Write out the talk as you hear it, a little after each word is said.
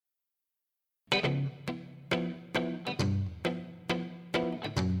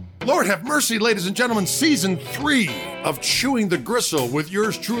Lord have mercy, ladies and gentlemen, season 3 of Chewing the Gristle with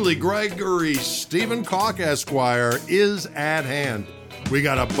yours truly, Gregory Stephen Calk, Esquire, is at hand. We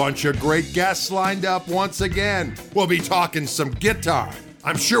got a bunch of great guests lined up once again. We'll be talking some guitar.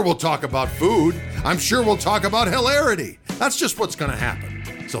 I'm sure we'll talk about food. I'm sure we'll talk about hilarity. That's just what's going to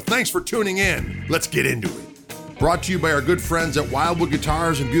happen. So thanks for tuning in. Let's get into it. Brought to you by our good friends at Wildwood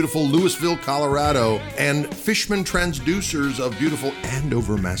Guitars in beautiful Louisville, Colorado, and Fishman Transducers of beautiful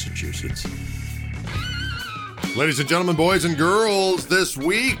Andover, Massachusetts. Ladies and gentlemen, boys and girls, this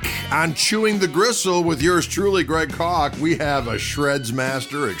week on Chewing the Gristle with yours truly, Greg Calk, we have a shreds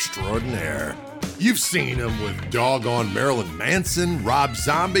master extraordinaire. You've seen him with doggone Marilyn Manson, Rob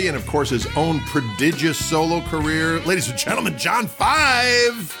Zombie, and of course his own prodigious solo career. Ladies and gentlemen, John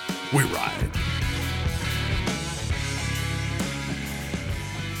 5, we ride.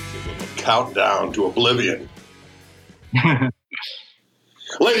 Countdown to oblivion.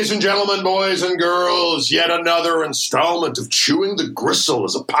 Ladies and gentlemen, boys and girls, yet another installment of Chewing the Gristle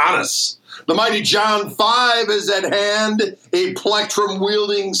is upon us. The mighty John 5 is at hand, a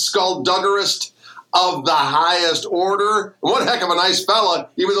plectrum-wielding skullduggerist of the highest order. One heck of a nice fella,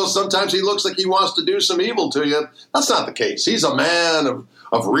 even though sometimes he looks like he wants to do some evil to you. That's not the case. He's a man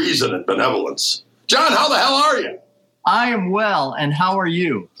of reason and benevolence. John, how the hell are you? I am well, and how are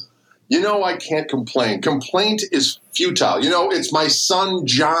you? You know, I can't complain. Complaint is futile. You know, it's my son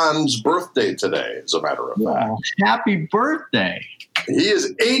John's birthday today, as a matter of fact. Well, happy birthday. He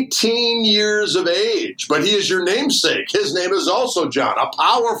is 18 years of age, but he is your namesake. His name is also John, a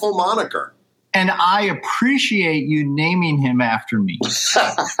powerful moniker. And I appreciate you naming him after me.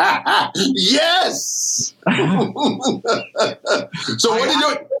 Yes! So what are you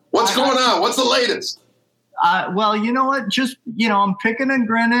doing? What's going on? What's the latest? Well, you know what? Just, I'm picking and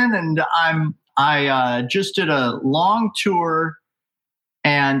grinning, and I just did a long tour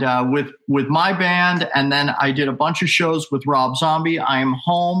and with my band, and then I did a bunch of shows with Rob Zombie. I am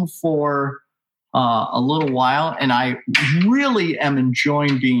home for a little while, and I really am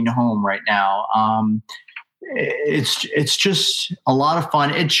enjoying being home right now. It's just a lot of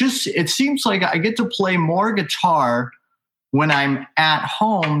fun. It seems like I get to play more guitar when I'm at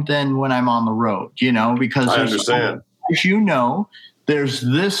home than when I'm on the road, because I understand. As you know, there's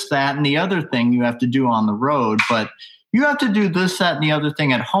this, that, and the other thing you have to do on the road, but you have to do this, that, and the other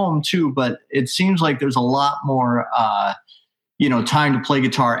thing at home too. But it seems like there's a lot more, time to play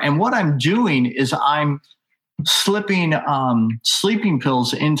guitar. And what I'm doing is I'm slipping sleeping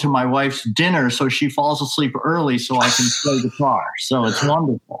pills into my wife's dinner so she falls asleep early so I can play guitar. So it's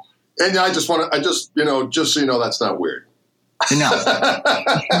wonderful. And just so you know, that's not weird. No.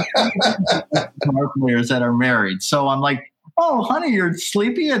 Players that are married. So I'm like, oh, honey, you're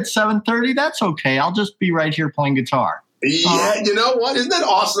sleepy at 7:30? That's okay. I'll just be right here playing guitar. Yeah, you know what? Isn't that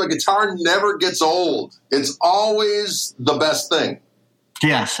awesome? A guitar never gets old. It's always the best thing.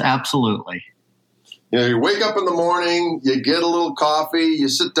 Yes, absolutely. You wake up in the morning, you get a little coffee, you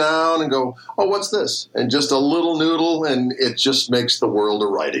sit down and go, oh, what's this? And just a little noodle, and it just makes the world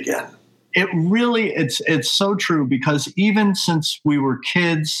right again. It really, it's so true, because even since we were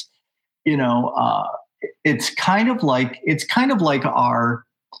kids, it's kind of like our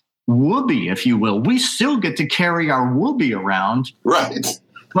whoopee, if you will. We still get to carry our whoopee around, right?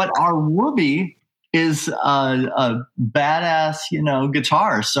 But our whoopee is a badass,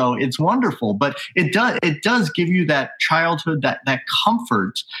 guitar. So it's wonderful, but it does give you that childhood, that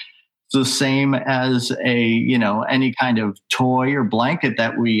comfort. The same as any kind of toy or blanket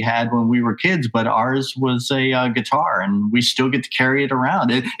that we had when we were kids, but ours was a guitar, and we still get to carry it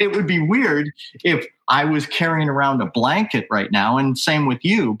around. It would be weird if I was carrying around a blanket right now, and same with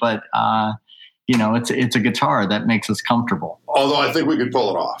you, but it's a guitar that makes us comfortable. Although I think we could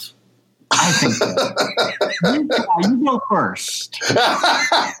pull it off. I think so. You go first.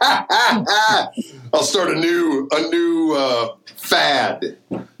 I'll start a new fad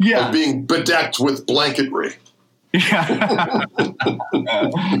of being bedecked with blanketry. Yeah.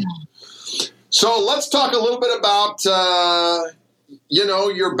 So let's talk a little bit about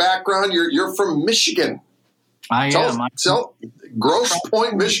your background. You're from Michigan. I am. Grosse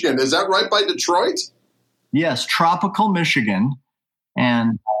Pointe, Michigan. Is that right by Detroit? Yes, tropical Michigan,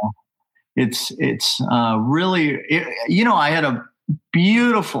 and it's really, I had a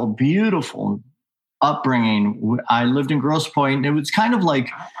beautiful, beautiful upbringing. I lived in Grosse Pointe. It was kind of like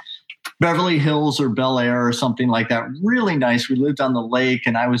Beverly Hills or Bel Air or something like that. Really nice. We lived on the lake,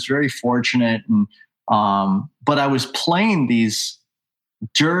 and I was very fortunate. And but I was playing these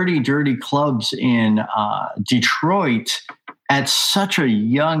dirty clubs in Detroit at such a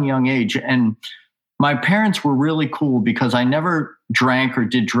young age. And my parents were really cool because I never drank or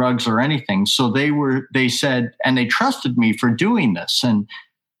did drugs or anything. So they said, and they trusted me for doing this. And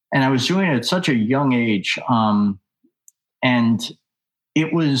I was doing it at such a young age. And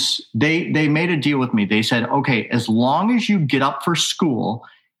it was, they made a deal with me. They said, okay, as long as you get up for school,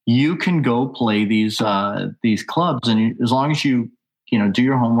 you can go play these clubs. And as long as you do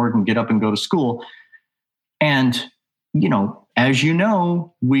your homework and get up and go to school. And, as you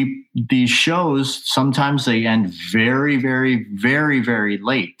know, these shows, sometimes they end very, very, very, very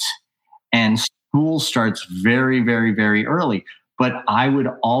late, and school starts very, very, very early. But I would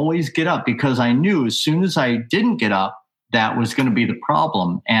always get up because I knew as soon as I didn't get up, that was going to be the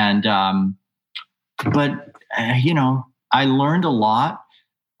problem. And, I learned a lot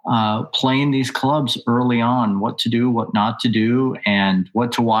playing these clubs early on, what to do, what not to do, and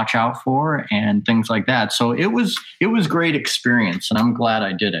what to watch out for, and things like that. So it was great experience, and I'm glad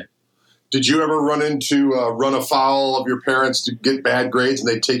I did it. Did you ever run afoul of your parents to get bad grades and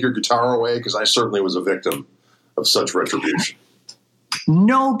they take your guitar away? Because I certainly was a victim of such retribution.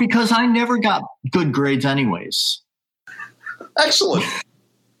 No, because I never got good grades anyways. Excellent.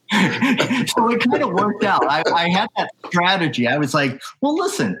 So it kind of worked out. I had that strategy. I was like, well,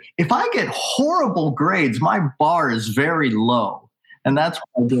 listen, if I get horrible grades, my bar is very low. And that's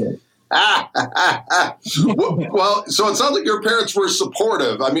what I did. Well, so it sounds like your parents were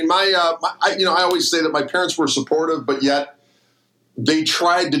supportive. I mean, I always say that my parents were supportive, but yet they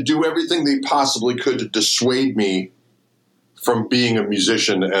tried to do everything they possibly could to dissuade me from being a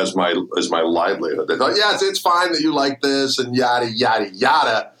musician as my livelihood. They thought, yeah, it's fine that you like this and yada, yada,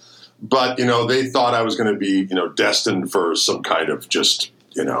 yada. But, they thought I was going to be, destined for some kind of just,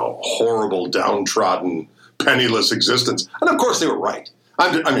 horrible, downtrodden, penniless existence. And of course they were right.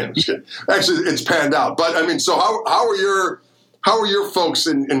 I'm just kidding. Actually, it's panned out. But I mean, so how are your folks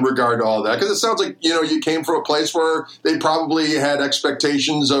in regard to all that? Because it sounds like, you came from a place where they probably had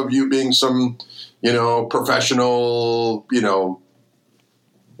expectations of you being some, professional,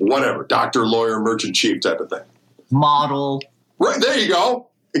 whatever, doctor, lawyer, merchant chief type of thing. Model. Right. There you go.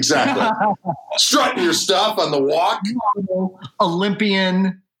 Exactly. Strutting your stuff on the walk.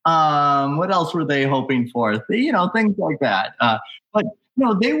 Olympian. What else were they hoping for? Things like that. But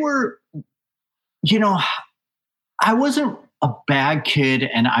they were, I wasn't a bad kid,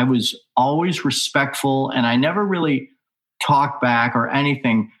 and I was always respectful, and I never really talked back or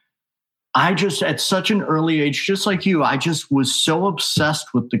anything. I just, at such an early age, just like you, I just was so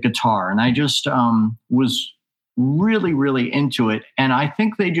obsessed with the guitar, and I just was really, really into it. And I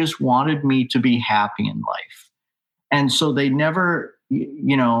think they just wanted me to be happy in life. And so they never,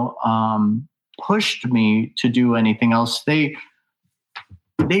 pushed me to do anything else. They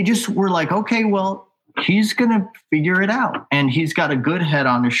just were like, okay, well, he's going to figure it out. And he's got a good head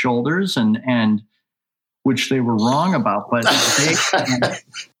on his shoulders, and which they were wrong about, but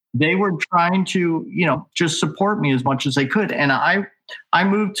they were trying to, just support me as much as they could. And I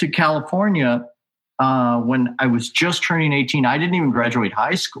moved to California when I was just turning 18. I didn't even graduate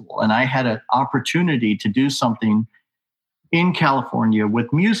high school, and I had an opportunity to do something in California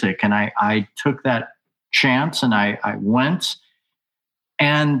with music. And I took that chance, and I went,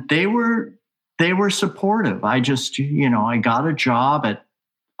 and they were supportive. I just, I got a job at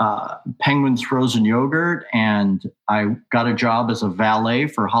Penguin's Frozen Yogurt, and I got a job as a valet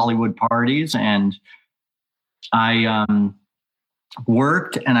for Hollywood parties, and I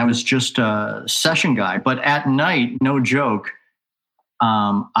worked, and I was just a session guy. But at night, no joke,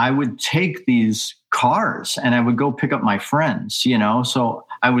 I would take these cars and I would go pick up my friends, so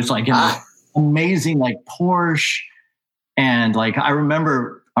I was like in this amazing like Porsche, and like I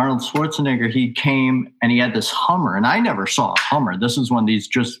remember Arnold Schwarzenegger, he came and he had this Hummer, and I never saw a Hummer. This is when these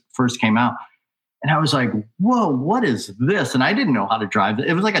just first came out. And I was like, whoa, what is this? And I didn't know how to drive it.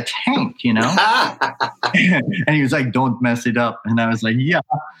 It was like a tank, And he was like, don't mess it up. And I was like, yeah.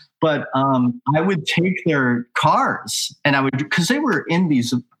 But I would take their cars, and because they were in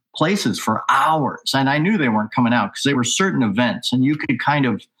these places for hours, and I knew they weren't coming out because they were certain events, and you could kind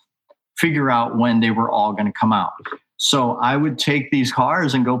of figure out when they were all going to come out. So I would take these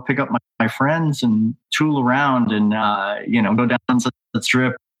cars and go pick up my friends and tool around and, go down the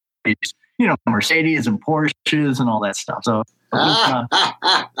strip, Mercedes and Porsches and all that stuff. So,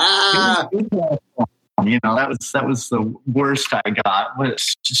 that was the worst I got,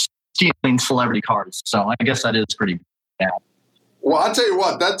 was stealing celebrity cars. So I guess that is pretty bad. Well, I'll tell you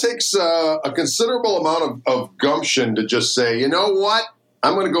what, that takes a considerable amount of gumption to just say, you know what?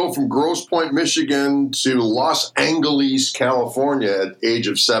 I'm going to go from Grosse Pointe, Michigan to Los Angeles, California at the age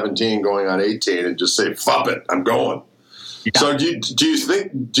of 17, going on 18, and just say, fuck it, I'm going. Yeah. So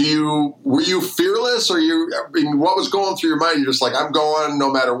were you fearless, or what was going through your mind? You're just like, I'm going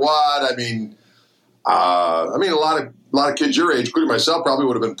no matter what. A lot of kids your age, including myself, probably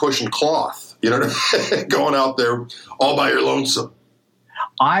would have been pushing cloth, going out there all by your lonesome.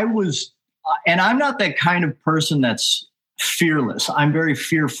 I was, and I'm not that kind of person that's fearless. I'm very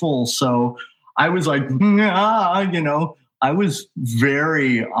fearful. So I was like, I was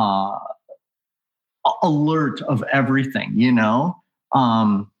very alert of everything,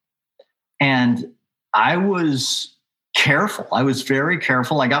 and I was careful. I was very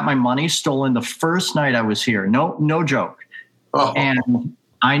careful. I got my money stolen the first night I was here. No joke. Oh. And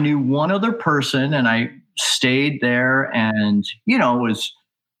I knew one other person, and I stayed there, and, it was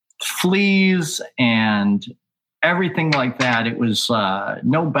fleas and everything like that. It was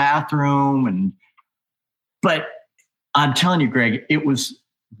no bathroom. But I'm telling you, Greg, it was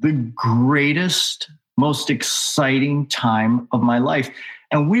the greatest, most exciting time of my life.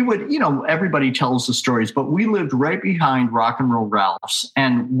 And we would, everybody tells the stories, but we lived right behind Rock and Roll Ralph's,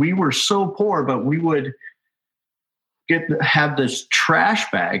 and we were so poor, but we would have this trash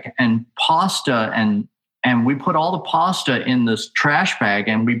bag and pasta, and we put all the pasta in this trash bag,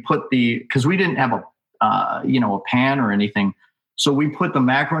 and we put because we didn't have a pan or anything. So we put the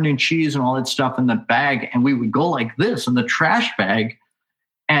macaroni and cheese and all that stuff in the bag, and we would go like this in the trash bag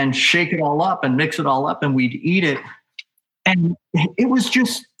and shake it all up and mix it all up, and we'd eat it. And it was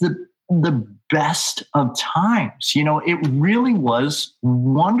just the best of times. It really was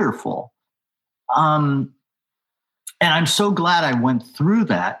wonderful. And I'm so glad I went through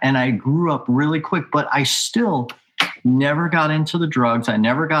that, and I grew up really quick, but I still never got into the drugs. I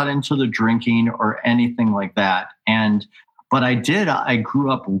never got into the drinking or anything like that. But I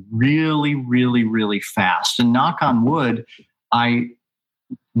grew up really, really, really fast. And knock on wood, I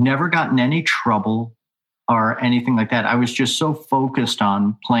never got in any trouble or anything like that. I was just so focused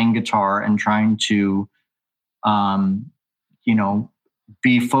on playing guitar and trying to,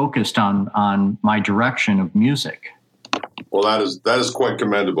 be focused on my direction of music. Well, that is quite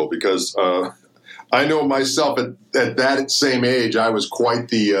commendable, because I know myself at that same age, I was quite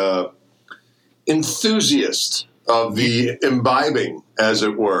the enthusiast of the imbibing, as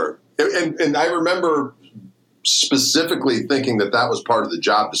it were. And I remember specifically thinking that was part of the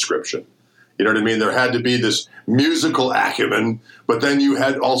job description. You know what I mean? There had to be this musical acumen, but then you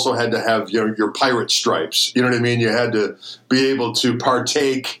also had to have your pirate stripes. You know what I mean? You had to be able to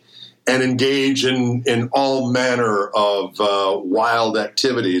partake and engage in all manner of wild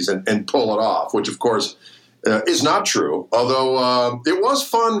activities and pull it off, which, of course, is not true. Although it was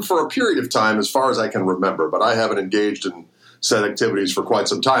fun for a period of time, as far as I can remember, but I haven't engaged in said activities for quite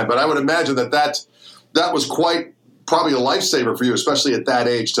some time. But I would imagine that was quite probably a lifesaver for you, especially at that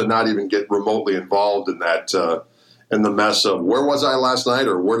age, to not even get remotely involved in that, in the mess of where was I last night,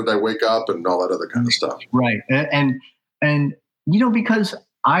 or where did I wake up, and all that other kind of stuff. Right. And because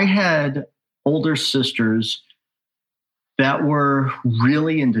I had older sisters that were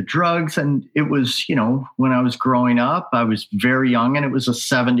really into drugs, and it was, when I was growing up, I was very young, and it was the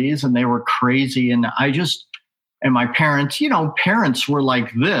 70s, and they were crazy. And and my parents, parents were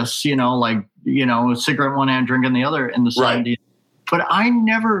like this, a cigarette one hand, drink in the other in the 70s. But I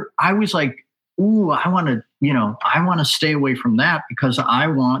was like, ooh, I want to stay away from that, because I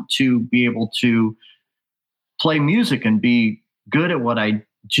want to be able to play music and be good at what I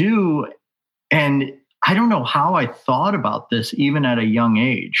do. And I don't know how I thought about this even at a young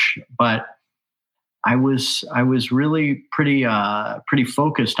age, but I was really pretty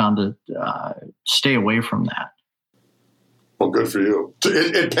focused on to stay away from that. Well, good for you.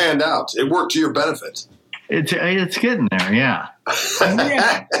 It panned out. It worked to your benefit. It's getting there, yeah.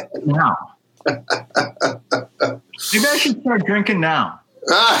 Now, maybe I should start drinking now.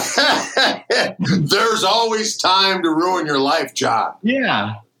 There's always time to ruin your life, John.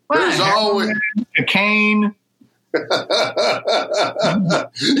 Yeah. There's always a cane. Jaeger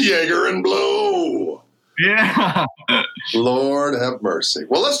and Blue. Yeah. Lord have mercy.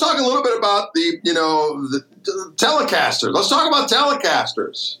 Well, let's talk a little bit about the Telecasters. Let's talk about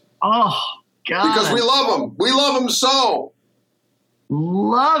Telecasters. Oh, God. Because we love them. We love them so.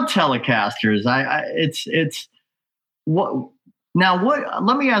 Love Telecasters. It's what now? What?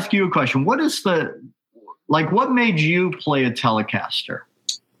 Let me ask you a question. What is what made you play a Telecaster?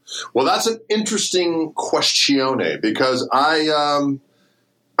 Well, that's an interesting question, because I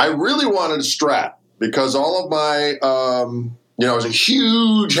really wanted a Strat, because all of my I was a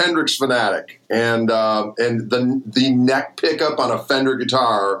huge Hendrix fanatic, and the neck pickup on a Fender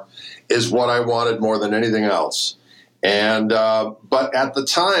guitar is what I wanted more than anything else. And but at the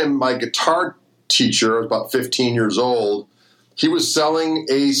time, my guitar teacher, I was about 15 years old, he was selling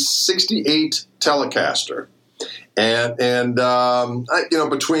a 68 Telecaster. And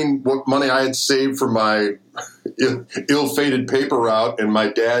between what money I had saved for my ill-fated paper route, and my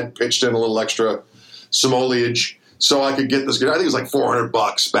dad pitched in a little extra simoleage so I could get this guitar. I think it was like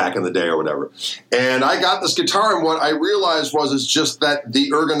 $400 back in the day or whatever. And I got this guitar, and what I realized is just that the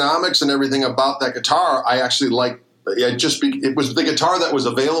ergonomics and everything about that guitar, I actually liked. It was the guitar that was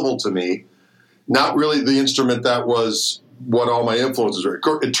available to me, not really the instrument that was what all my influences were.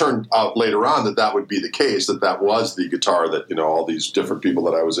 It turned out later on that would be the case, that was the guitar that, all these different people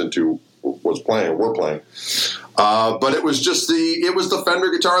that I was into were playing. But it was just the Fender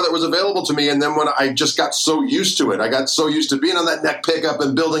guitar that was available to me. And then when I just got so used to it, I got so used to being on that neck pickup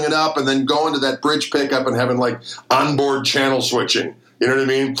and building it up, and then going to that bridge pickup and having like onboard channel switching. You know what I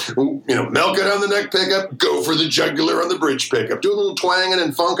mean? Milk it on the neck pickup, go for the jugular on the bridge pickup. Do a little twanging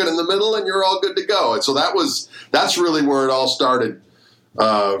and funking in the middle, and you're all good to go. And so that's really where it all started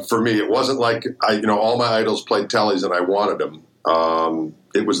for me. It wasn't like all my idols played tellies and I wanted them.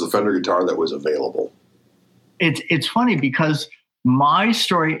 It was the Fender guitar that was available. It's funny because my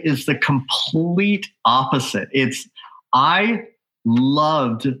story is the complete opposite. I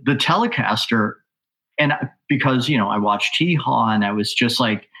loved the Telecaster, and because, I watched Hee-Haw, and I was just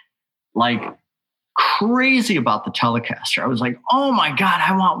like crazy about the Telecaster. I was like, oh my God,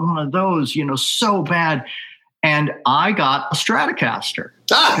 I want one of those, so bad. And I got a Stratocaster.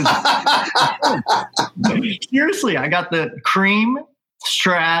 Seriously, I got the cream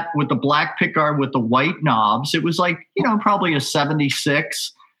Strat with the black pickguard with the white knobs. It was like, probably a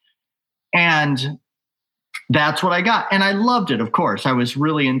 76. And that's what I got. And I loved it, of course. I was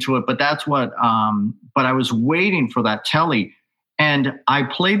really into it, but that's what, but I was waiting for that telly. And I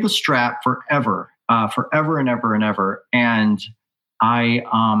played the Strat forever and ever and ever. And I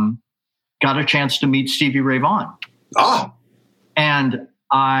got a chance to meet Stevie Ray Vaughan. Ah. And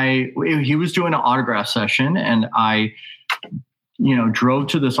he was doing an autograph session, and I, drove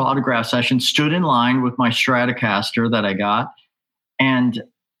to this autograph session, stood in line with my Stratocaster that I got. And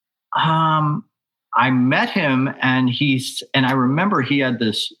I met him, and I remember he had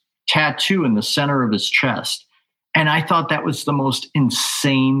this tattoo in the center of his chest. And I thought that was the most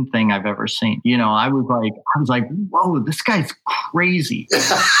insane thing I've ever seen. I was like, whoa, this guy's crazy.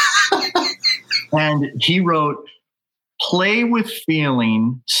 And he wrote, "Play with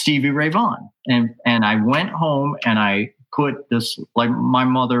Feeling, Stevie Ray Vaughan." And I went home, and I put this, like, my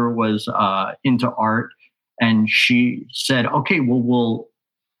mother was into art, and she said, okay, well, we'll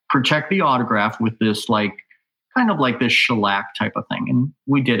protect the autograph with this, like, kind of like this shellac type of thing. And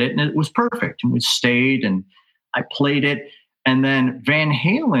we did it, and it was perfect. And we stayed, and I played it. And then Van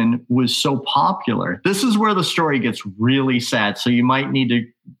Halen was so popular. This is where the story gets really sad. So you might need to,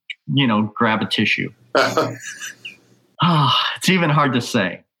 grab a tissue. It's even hard to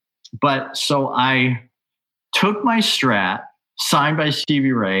say. But so I took my Strat, signed by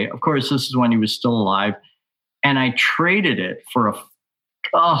Stevie Ray. Of course, this is when he was still alive. And I traded it for a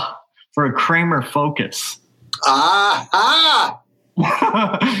Kramer Focus.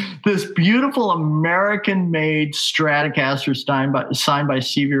 This beautiful American-made Stratocaster signed by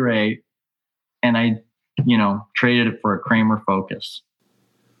Stevie Ray, and I, traded it for a Kramer Focus.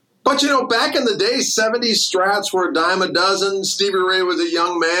 But, back in the day, 70s Strats were a dime a dozen. Stevie Ray was a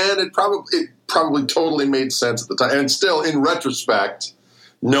young man. It probably totally made sense at the time. And still, in retrospect,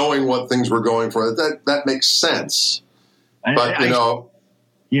 knowing what things were going for, that makes sense. But,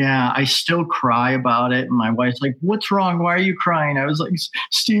 Yeah, I still cry about it. And my wife's like, "What's wrong? Why are you crying?" I was like,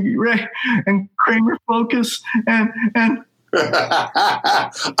 Stevie Ray and Kramer Focus and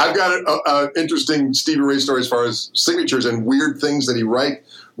I've got an interesting Stevie Ray story as far as signatures and weird things that he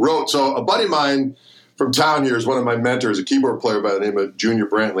wrote. So a buddy of mine from town here is one of my mentors, a keyboard player by the name of Junior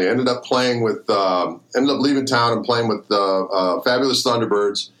Brantley. Ended up leaving town and playing with Fabulous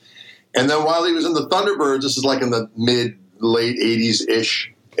Thunderbirds. And then while he was in the Thunderbirds, this is like in the late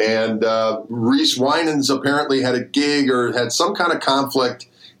 80s-ish, and Reese Winans apparently had a gig or had some kind of conflict,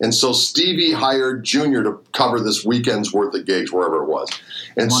 and so Stevie hired Junior to cover this weekend's worth of gigs, wherever it was.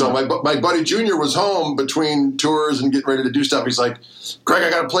 And so my buddy Junior was home between tours and getting ready to do stuff. He's like, "Greg, I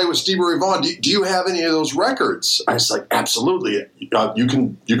got to play with Stevie Ray Vaughan. Do you have any of those records?" I was like, "Absolutely. You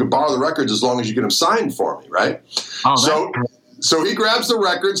can borrow the records as long as you get them signed for me, right?" So he grabs the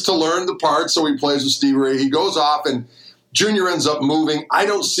records to learn the parts. So he plays with Stevie Ray. He goes off, and Junior ends up moving. I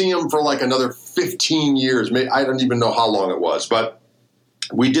don't see him for like another 15 years. I don't even know how long it was, but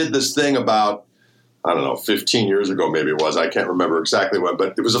we did this thing about I don't know, 15 years ago, maybe it was. I can't remember exactly when,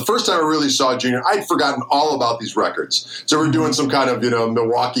 but it was the first time I really saw Junior. I'd forgotten all about these records. So we're doing some kind of,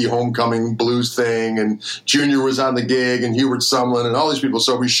 Milwaukee homecoming blues thing, and Junior was on the gig, and Hubert Sumlin, and all these people.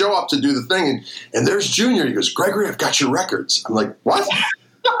 So we show up to do the thing, and there's Junior. He goes, Gregory, I've got your records. I'm like, what?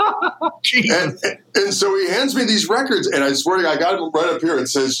 and so he hands me these records, and I swear to God, I got them right up here. It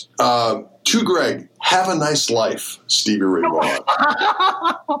says, to Greg, have a nice life, Stevie Ray Vaughan.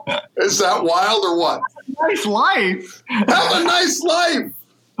 Is that wild or what? Nice life. Have a nice life.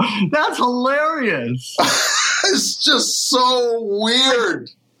 That's hilarious. It's just so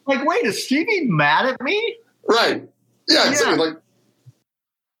weird. Like, wait, is Stevie mad at me? Right. Yeah, exactly. Like,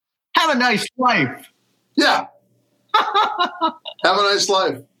 have a nice life. Yeah. Have a nice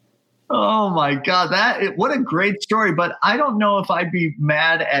life. Oh my God, what a great story. But I don't know if I'd be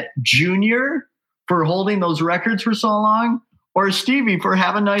mad at Junior for holding those records for so long, or Stevie for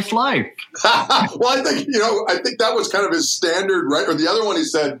having a nice life. Well, I think that was kind of his standard, right? Or the other one he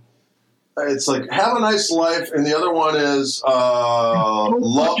said, it's like, have a nice life, and the other one is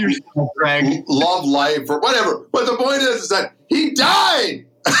love yourself, Greg. Love life, or whatever. But the point is that he died.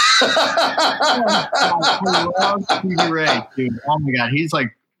 I love Stevie Ray, dude. Oh my God, he's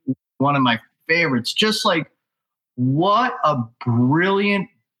like one of my favorites. Just like, what a brilliant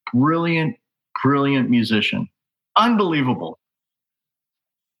musician. Unbelievable.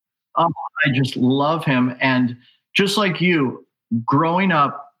 I just love him. And just like you, growing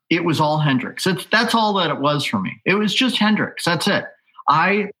up, it was all Hendrix. That's all that it was for me. It was just Hendrix. That's it.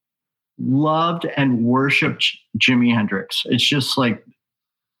 I loved and worshiped Jimi Hendrix. It's just like,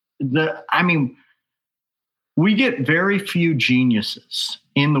 we get very few geniuses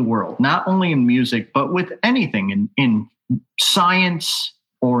in the world, not only in music, but with anything in science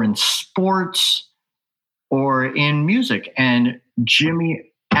or in sports or in music. And Jimi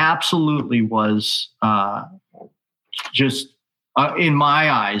absolutely was in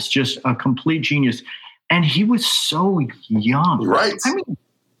my eyes, just a complete genius. And he was so young. Right.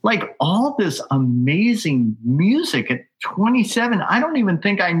 Like all this amazing music at 27. I don't even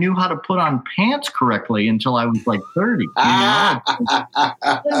think I knew how to put on pants correctly until I was like 30.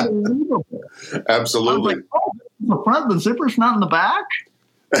 Unbelievable. Absolutely. I was like, oh, the front, the zipper's not in the back.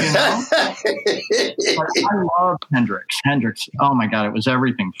 I love Hendrix. Oh my God, it was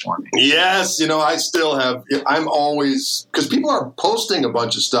everything for me. Yes, I still have. I'm always, because people are posting a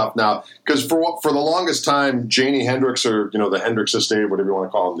bunch of stuff now. Because for the longest time, Jimi Hendrix, or the Hendrix Estate, whatever you want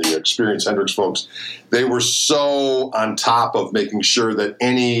to call them, the experienced Hendrix folks, they were so on top of making sure that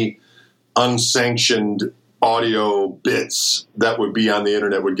any unsanctioned audio bits that would be on the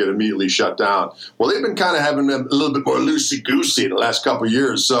internet would get immediately shut down. Well, they've been kind of having them a little bit more loosey-goosey the last couple of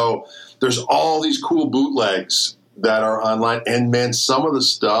years. So there's all these cool bootlegs that are online. And, man, some of the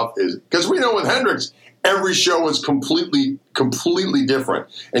stuff is – because we know with Hendrix, every show was completely different.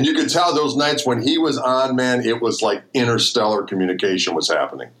 And you could tell those nights when he was on, man, it was like interstellar communication was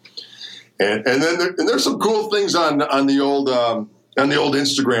happening. And then there's some cool things on the old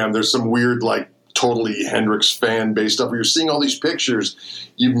Instagram. There's some weird, like, totally Hendrix fan based stuff where you're seeing all these pictures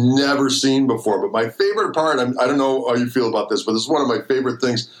you've never seen before. But my favorite part, I don't know how you feel about this, but this is one of my favorite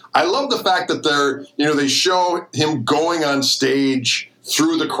things. I love the fact that they show him going on stage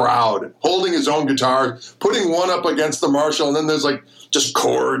through the crowd, holding his own guitar, putting one up against the Marshall, and then there's like just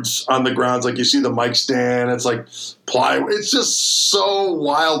chords on the ground. Like you see the mic stand, it's like plywood. It's just so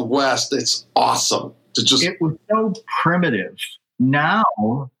Wild West. It's awesome. It was so primitive. Now,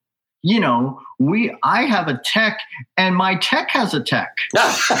 I have a tech, and my tech has a tech.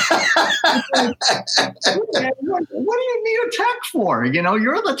 What do you need a tech for?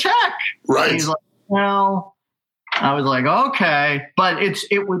 You're the tech. Right. And he's like, well, I was like, okay. But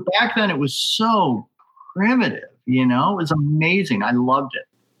it was back then, it was so primitive, it was amazing. I loved it.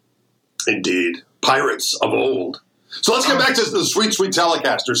 Indeed. Pirates of old. So let's get back to the Sweet Sweet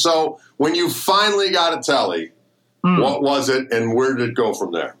Telecaster. So when you finally got a telly, what was it and where did it go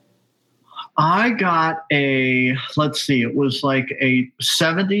from there? I got it was like a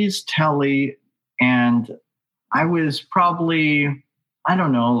 70s telly, and I was probably, I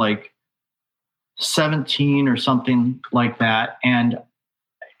don't know, like 17 or something like that. And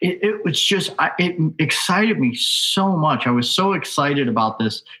it was just, it excited me so much. I was so excited about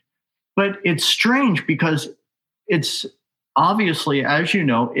this. But it's strange because it's obviously, as you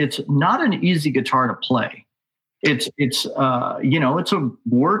know, it's not an easy guitar to play. It's a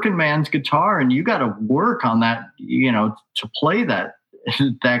working man's guitar, and you got to work on that, to play that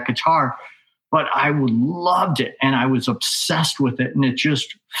guitar. But I loved it, and I was obsessed with it, and it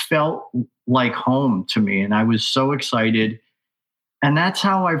just felt like home to me. And I was so excited. And that's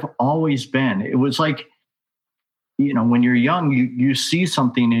how I've always been. It was like, when you're young, you see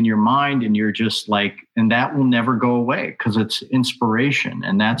something in your mind and you're just like, and that will never go away because it's inspiration.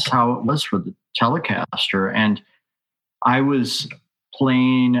 And that's how it was for the Telecaster. And I was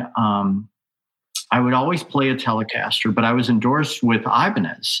playing, I would always play a Telecaster, but I was endorsed with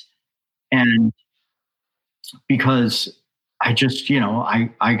Ibanez. And because I just,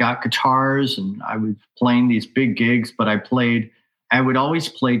 I got guitars and I was playing these big gigs, but I would always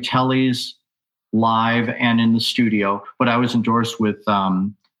play Tellys live and in the studio, but I was endorsed with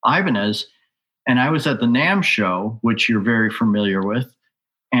Ibanez. And I was at the NAMM show, which you're very familiar with.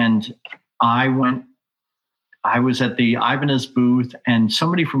 And I was at the Ibanez booth and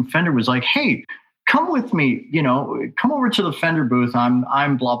somebody from Fender was like, hey, come with me, come over to the Fender booth. I'm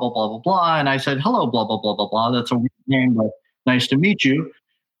blah, blah, blah, blah, blah. And I said, hello, blah, blah, blah, blah, blah. That's a weird name, but nice to meet you.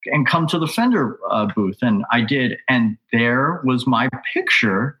 And come to the Fender booth. And I did. And there was my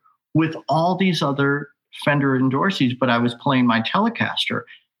picture with all these other Fender endorsees, but I was playing my Telecaster.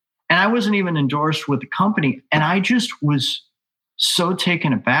 And I wasn't even endorsed with the company. And I just was so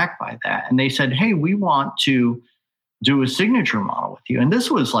taken aback by that. And they said, hey, we want to do a signature model with you. And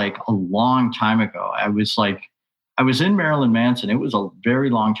this was like a long time ago. I was in Marilyn Manson. It was a very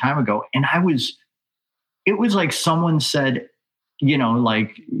long time ago. And it was like someone said,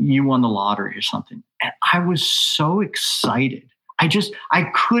 like you won the lottery or something. And I was so excited. I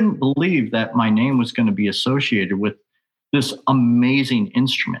couldn't believe that my name was going to be associated with this amazing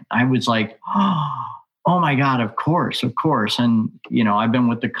instrument. I was like, oh my God, of course. And, I've been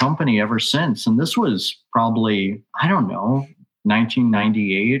with the company ever since. And this was probably, I don't know,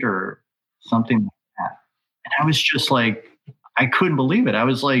 1998 or something like that. And I was just like, I couldn't believe it. I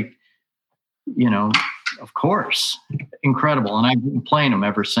was like, of course, incredible. And I've been playing them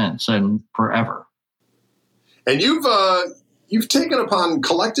ever since and forever. And you've taken upon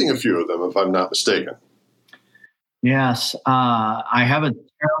collecting a few of them, if I'm not mistaken. Yes, I have a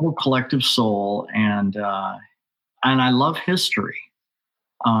terrible collective soul, and I love history.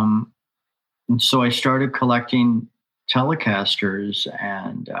 And so I started collecting Telecasters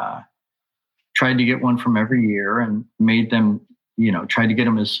and tried to get one from every year and made them, tried to get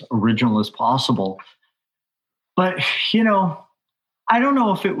them as original as possible. But, I don't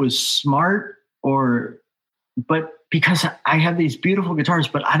know if it was smart but because I have these beautiful guitars,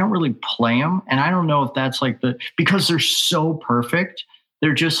 but I don't really play them. And I don't know if that's because they're so perfect.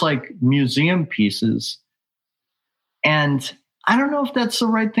 They're just like museum pieces. And I don't know if that's the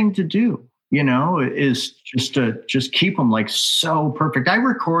right thing to do, is just to keep them like so perfect. I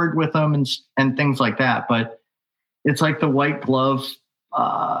record with them and things like that, but it's like the white glove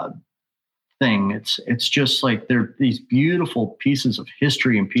thing. It's just like they're these beautiful pieces of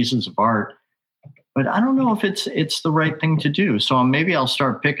history and pieces of art. But I don't know if it's the right thing to do. So maybe I'll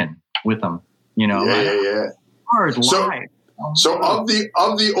start picking with them. Yeah. Hard live. So of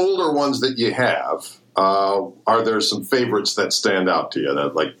the older ones that you have, are there some favorites that stand out to you?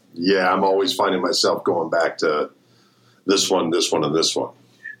 That I'm always finding myself going back to this one, and this one.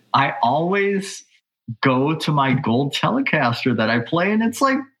 I always go to my gold Telecaster that I play, and it's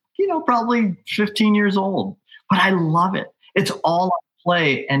probably 15 years old, but I love it. It's all I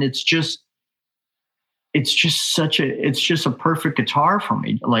play, and it's just a perfect guitar for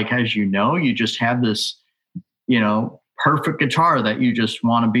me. Like, as you just have this, perfect guitar that you just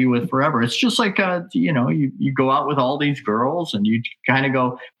want to be with forever. It's just like, you go out with all these girls and you kind of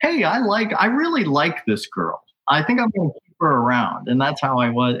go, hey, I really like this girl. I think I'm going to keep her around. And that's how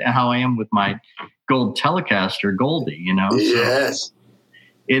I am with my gold Telecaster, Goldie, Yes. So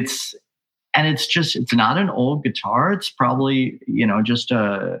it's not an old guitar. It's probably, just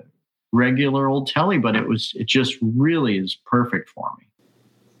a regular old Telly, but it just really is perfect for me.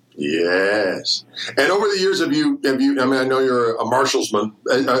 Yes. And over the years, have you, I know you're a Marshallsman.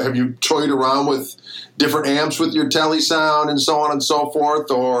 Have you toyed around with different amps with your Telly sound and so on and so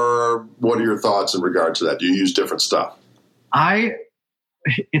forth? Or what are your thoughts in regard to that? Do you use different stuff?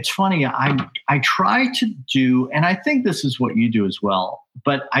 It's funny. I try to do, and I think this is what you do as well,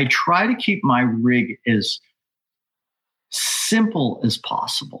 but I try to keep my rig as simple as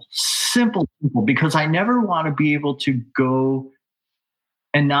possible. Simple, because I never want to be able to go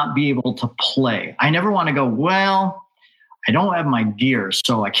and not be able to play. I never want to go, well, I don't have my gear,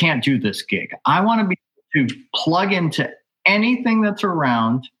 so I can't do this gig. I want to be able to plug into anything that's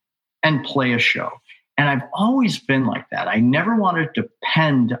around and play a show. And I've always been like that. I never wanted to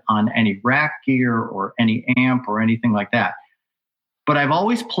depend on any rack gear or any amp or anything like that. But I've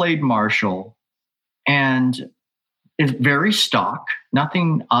always played Marshall, and it's very stock,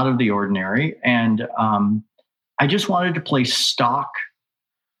 nothing out of the ordinary. And I just wanted to play stock,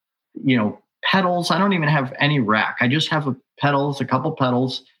 pedals. I don't even have any rack. I just have a couple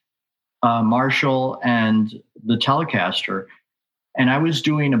pedals, Marshall and the Telecaster. And I was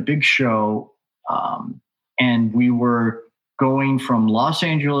doing a big show, and we were going from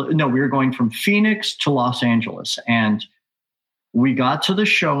Phoenix to Los Angeles. And we got to the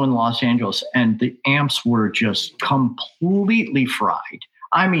show in Los Angeles, and the amps were just completely fried.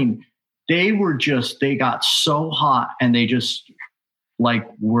 I mean, they got so hot, and they just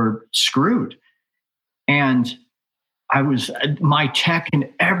were screwed. And my tech and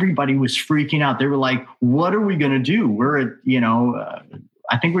everybody was freaking out. They were like, what are we going to do? We're at,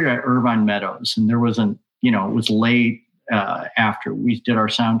 I think we were at Irvine Meadows, and there wasn't, it was late after we did our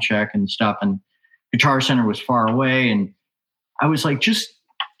sound check and stuff, and Guitar Center was far away. And I was like, just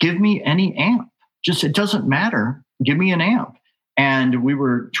give me any amp. It doesn't matter. Give me an amp. And we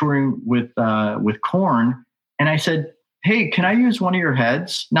were touring with Korn, and I said, hey, can I use one of your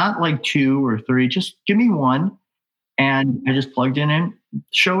heads? Not like 2 or 3, just give me one. And I just plugged in, and the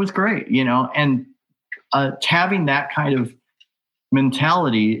show was great, and having that kind of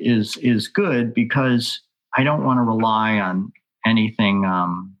mentality is good, because I don't want to rely on anything,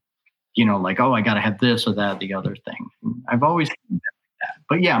 I got to have this or that, the other thing. I've always been like that.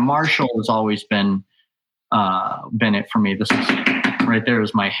 But yeah, Marshall has always been it for me. This is right there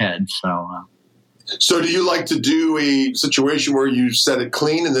is my head. So do you like to do a situation where you set it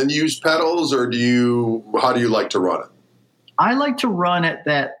clean and then use pedals, or how do you like to run it? I like to run it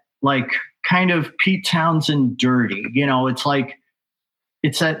that kind of Pete Townsend dirty.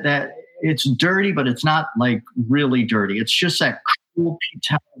 It's that it's dirty, but it's not really dirty. It's just that cool Pete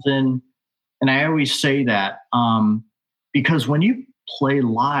Townsend. And I always say that because when you play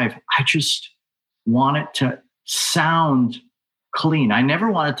live, I just want it to sound clean. I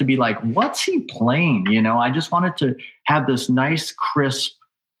never want it to be like, what's he playing? I just want it to have this nice, crisp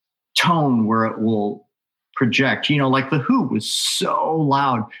tone where it will project. Like The Who was so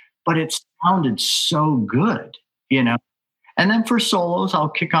loud, but it sounded so good, And then for solos, I'll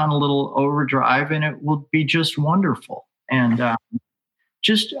kick on a little overdrive, and it will be just wonderful. And I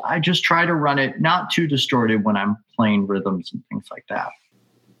just try to run it not too distorted when I'm playing rhythms and things like that.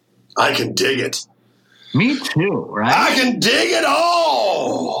 I can dig it. Me too, right? I can dig it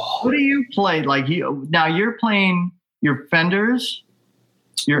all. What do you play? Now you're playing your Fenders?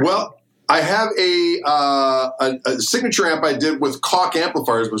 Well, I have a signature amp I did with Koch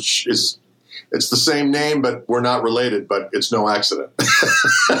amplifiers, which is it's the same name, but we're not related. But it's no accident.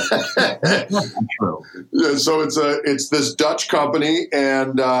 True. Yeah, so it's this Dutch company,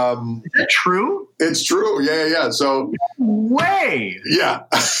 and is that true? It's true. Yeah. So way. Yeah.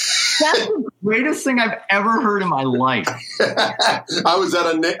 That's the greatest thing I've ever heard in my life. I was at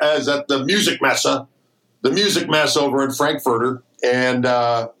the Music Messe over in Frankfurter, and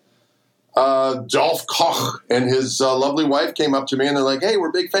Dolph Koch and his lovely wife came up to me, and they're like, "Hey,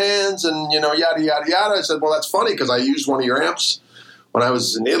 we're big fans," and yada yada yada. I said, "Well, that's funny because I used one of your amps when I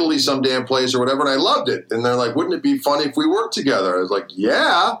was in Italy, some damn place or whatever, and I loved it." And they're like, "Wouldn't it be funny if we worked together?" I was like,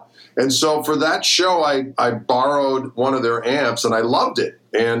 "Yeah." And so for that show, I borrowed one of their amps, and I loved it.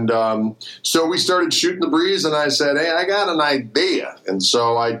 And so we started shooting the breeze, and I said, "Hey, I got an idea." And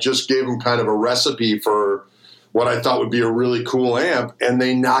so I just gave them kind of a recipe for what I thought would be a really cool amp, and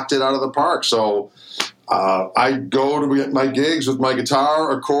they knocked it out of the park. So I go to my gigs with my guitar,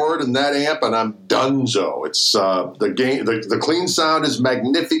 a chord, and that amp, and I'm donezo. It's the clean sound is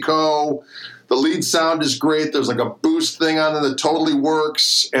magnifico. The lead sound is great. There's a boost thing on it that totally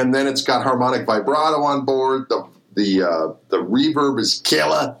works, and then it's got harmonic vibrato on board. The reverb is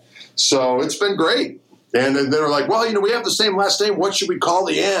killer. So it's been great. And then they were like, "Well, we have the same last name. What should we call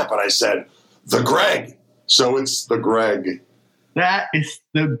the amp?" And I said, "The Greg." So it's the Greg. That is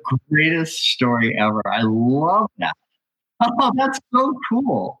the greatest story ever. I love that. Oh, that's so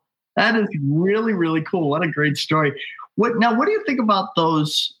cool. That is really, really cool. What a great story. What do you think about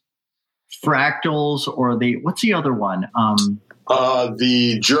those fractals or what's the other one?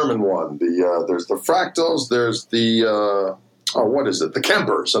 The German one. There's the fractals. There's the what is it? The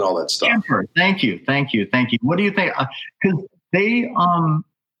Kempers and all that stuff. Kemper. Thank you. What do you think? Because they,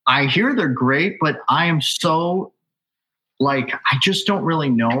 I hear they're great, but I am so I just don't really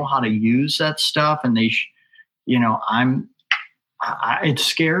know how to use that stuff, and they, it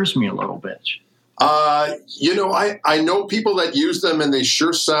scares me a little bit. I know people that use them, and they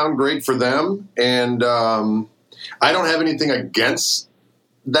sure sound great for them. And I don't have anything against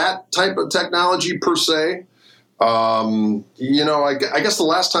that type of technology per se. I guess the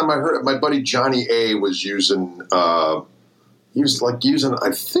last time I heard it, my buddy Johnny A was using, I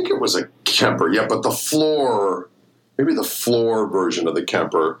think it was a Kemper, yeah, but the floor, maybe the floor version of the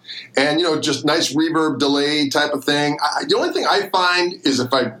Kemper. And, just nice reverb delay type of thing. The only thing I find is,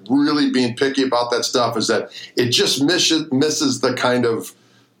 if I'm really being picky about that stuff, is that it just misses the kind of,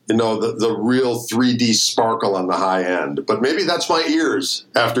 the real 3D sparkle on the high end. But maybe that's my ears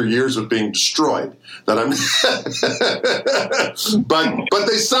after years of being destroyed. That I'm, but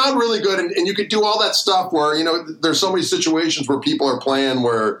they sound really good, and you could do all that stuff where there's so many situations where people are playing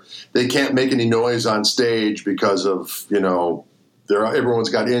where they can't make any noise on stage because of everyone's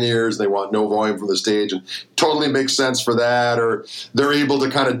got in-ears and they want no volume from the stage, and totally makes sense for that. Or they're able to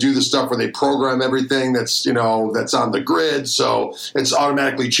kind of do the stuff where they program everything that's on the grid, so it's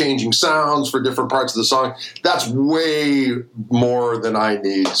automatically changing sounds for different parts of the song. That's way more than I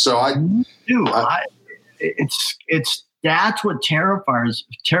need. So that's what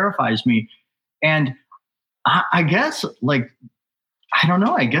terrifies me. And I guess, I don't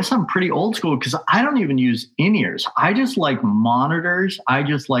know. I guess I'm pretty old school because I don't even use in-ears. I just like monitors. I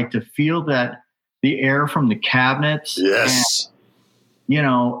just like to feel the air from the cabinets. Yes.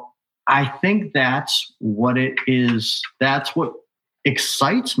 And, I think that's what it is. That's what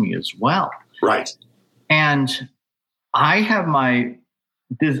excites me as well. Right. And I have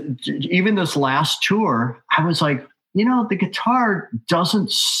even this last tour, I was like, the guitar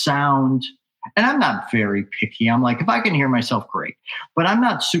doesn't sound. And I'm not very picky. I'm like, if I can hear myself, great. But I'm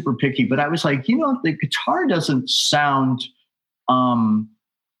not super picky. But I was like, the guitar doesn't sound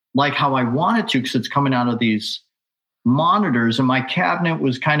like how I want it to, because it's coming out of these monitors. And my cabinet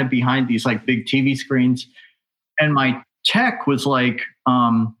was kind of behind these big TV screens. And my tech was like,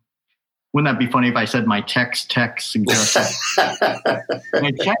 wouldn't that be funny if I said my tech suggested?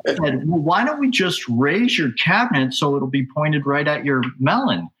 My tech said, well, why don't we just raise your cabinet so it'll be pointed right at your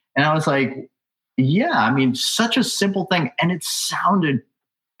melon? And I was like, yeah, I mean, such a simple thing. And it sounded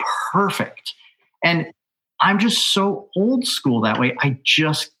perfect. And I'm just so old school that way. I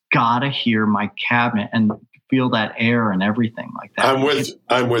just got to hear my cabinet and feel that air and everything like that. I'm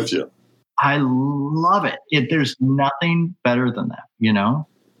with you. I love it. There's nothing better than that,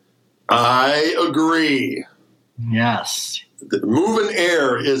 I agree. Yes. The moving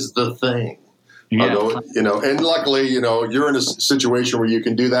air is the thing. Yeah. And luckily, you're in a situation where you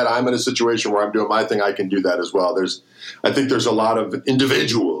can do that. I'm in a situation where I'm doing my thing. I can do that as well. I think there's a lot of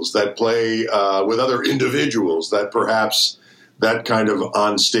individuals that play with other individuals that perhaps that kind of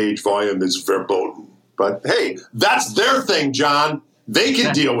on-stage volume is verboten. But hey, that's their thing, John. They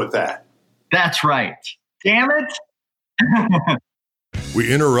can deal with that. That's right. Damn it.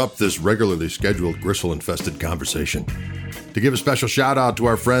 We interrupt this regularly scheduled gristle-infested conversation to give a special shout-out to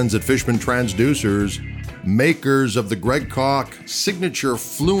our friends at Fishman Transducers, makers of the Greg Koch signature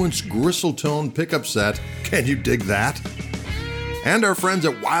Fluence Gristle-Tone pickup set. Can you dig that? And our friends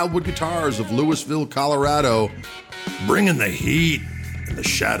at Wildwood Guitars of Louisville, Colorado, bringing the heat in the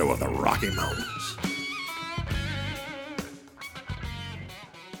shadow of the Rocky Mountains.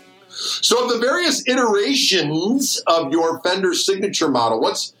 So of the various iterations of your Fender signature model,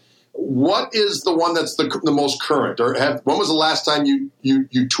 what is the one that's the most current? Or when was the last time you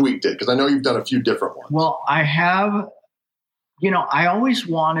tweaked it? Because I know you've done a few different ones. Well, I have, I always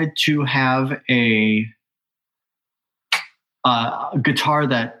wanted to have a guitar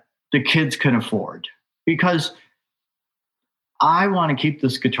that the kids can afford, because I want to keep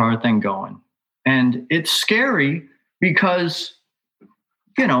this guitar thing going. And it's scary because,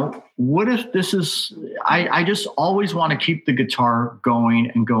 what if this is, I just always want to keep the guitar going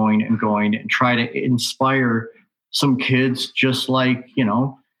and going and going and try to inspire some kids just like,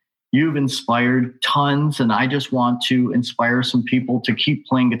 you've inspired tons. And I just want to inspire some people to keep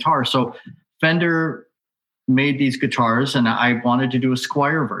playing guitar. So Fender made these guitars and I wanted to do a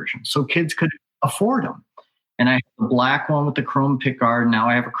Squier version so kids could afford them. And I have the black one with the chrome pickguard. Now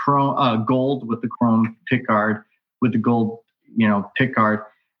I have a gold with the chrome pickguard with the gold, pickguard.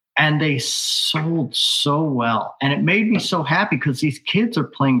 And they sold so well. And it made me so happy because these kids are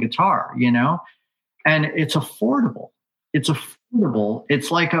playing guitar, and it's affordable. It's affordable.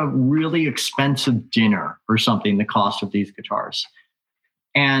 It's like a really expensive dinner or something, the cost of these guitars.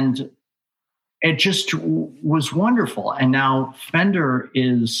 And it just was wonderful. And now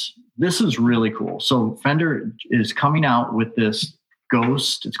this is really cool. So Fender is coming out with this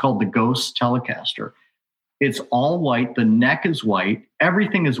Ghost. It's called the Ghost Telecaster. It's all white. The neck is white.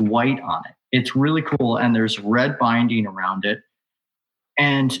 Everything is white on it. It's really cool. And there's red binding around it.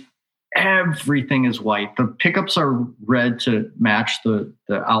 And everything is white. The pickups are red to match the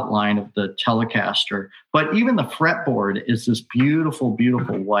outline of the Telecaster. But even the fretboard is this beautiful,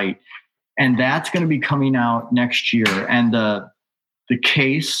 beautiful white. And that's going to be coming out next year. And the The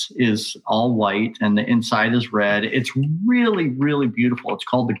case is all white and the inside is red. It's really, really beautiful. It's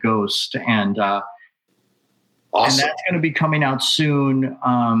called the Ghost, and Awesome. and that's going to be coming out soon.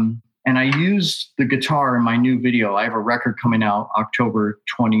 And I used the guitar in my new video. I have a record coming out October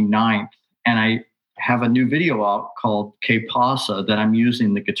 29th, and I have a new video out called Que Pasa that I'm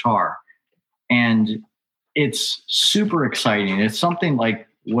using the guitar. And it's super exciting. It's something like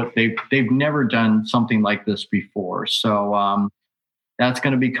what they've never done something like this before. So that's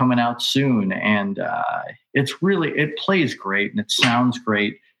going to be coming out soon. And it plays great and it sounds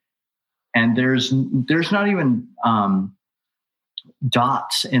great. And there's not even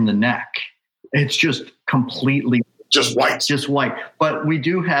dots in the neck. It's just completely just white. But we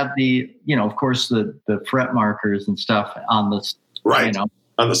do have the, of course, the fret markers and stuff on the right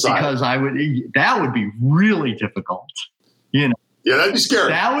on the side, because that would be really difficult. Yeah, that'd be scary.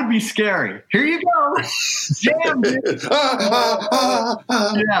 That would be scary. Here you go. Jam.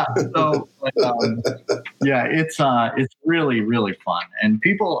 Yeah. So, it's really, really fun, and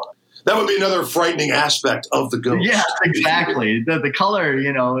people. That would be another frightening aspect of the Ghost. Yes, exactly. The color,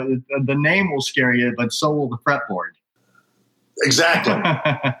 the name will scare you, but so will the fretboard. Exactly.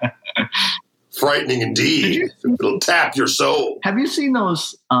 Frightening indeed. It'll tap your soul. Have you seen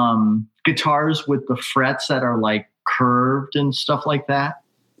those guitars with the frets that are like curved and stuff like that?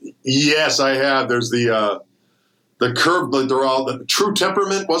 Yes, I have. There's the curved, they're all the True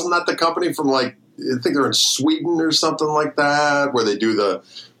Temperament. Wasn't that the company from I think they're in Sweden or something like that, where they do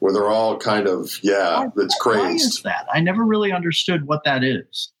where they're all kind of, it's crazed. Why is that? I never really understood what that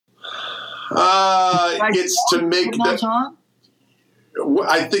is. It's to make that. On?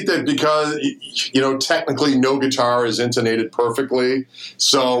 I think that because, technically no guitar is intonated perfectly.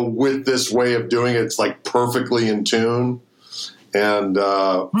 So with this way of doing it, it's like perfectly in tune. And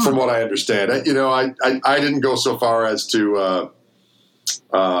from what I understand, I didn't go so far as to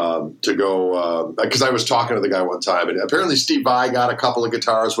go, because I was talking to the guy one time, and apparently Steve Vai got a couple of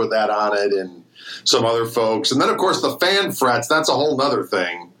guitars with that on it and some other folks. And then, of course, the fan frets, that's a whole nother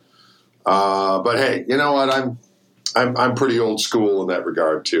thing. But hey, you know what? I'm pretty old school in that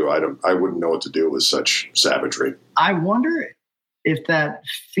regard too. I wouldn't know what to do with such savagery. I wonder if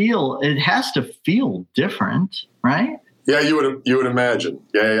it has to feel different, right? Yeah, you would imagine.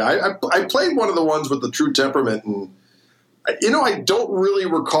 Yeah. I played one of the ones with the True Temperament, and I don't really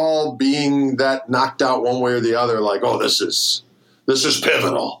recall being that knocked out one way or the other. Like, oh, this is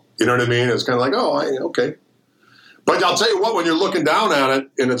pivotal. You know what I mean? It's kind of like, okay. But I'll tell you what, when you're looking down on it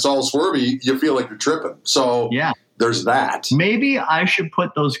and it's all swervy, you feel like you're tripping. So yeah. There's that. Maybe I should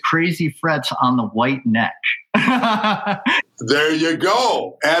put those crazy frets on the white neck. There you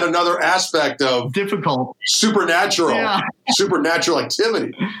go. Add another aspect of difficult, supernatural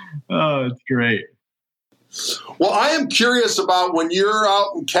activity. Oh, it's great. Well, I am curious about when you're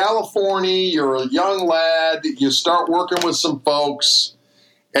out in California, you're a young lad, you start working with some folks,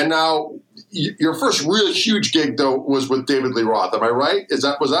 and now your first really huge gig, though, was with David Lee Roth. Am I right? Was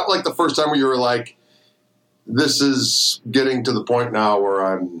that like the first time where you were like, this is getting to the point now where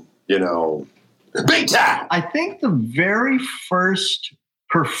I'm, big time? I think the very first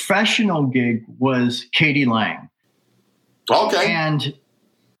professional gig was Katie Lang. Okay. And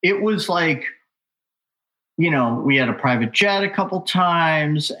it was like, we had a private jet a couple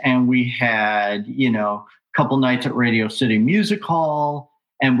times, and we had, a couple nights at Radio City Music Hall,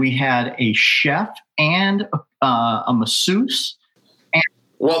 and we had a chef and a masseuse.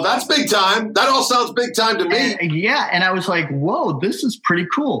 Well, that's big time. That all sounds big time to me. And I was like, whoa, this is pretty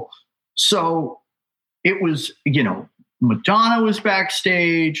cool. So it was, Madonna was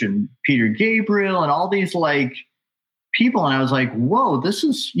backstage and Peter Gabriel and all these people. And I was like, whoa, this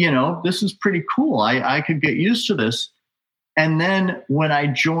is pretty cool. I could get used to this. And then when I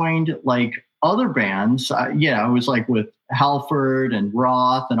joined other bands, I was with Halford and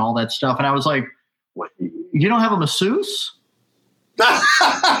Roth and all that stuff. And I was like, what, you don't have a masseuse? What's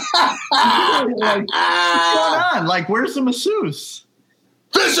going on? Where's the masseuse?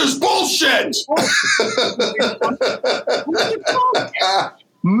 This is bullshit.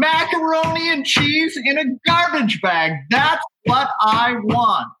 Macaroni and cheese in a garbage bag. That's what I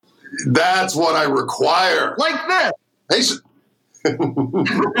want. That's what I require. Like this. Hey,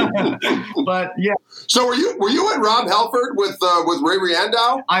 but yeah. So were you at Rob Halford with Ray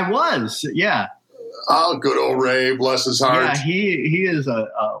Riendeau? I was. Yeah. Oh, good old Ray, bless his heart. Yeah, he is a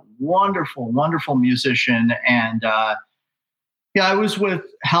wonderful, wonderful musician. And I was with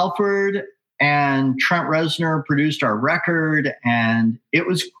Halford, and Trent Reznor produced our record, and it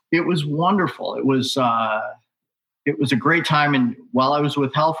was wonderful. It was it was a great time. And while I was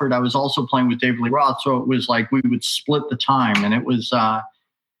with Halford, I was also playing with David Lee Roth. So it was like we would split the time, and it was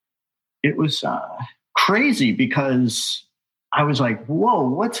crazy because I was like, whoa,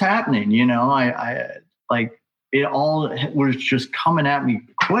 what's happening? You know, I like it all was just coming at me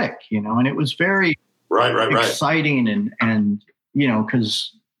quick, you know, and it was very exciting. And, you know,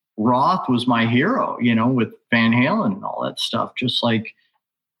 because Roth was my hero, you know, with Van Halen and all that stuff. Just like,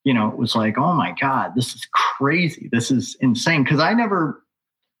 you know, it was like, oh my God, this is crazy. This is insane. Because I never,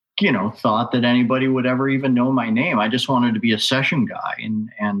 you know, thought that anybody would ever even know my name. I just wanted to be a session guy.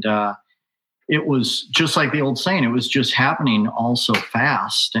 And it was just like the old saying, it was just happening all so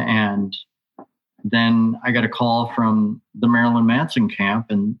fast. And then I got a call from the Marilyn Manson camp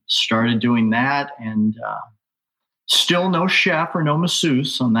and started doing that. And still no chef or no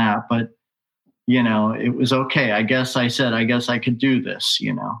masseuse on that, but you know, it was okay. I guess I could do this,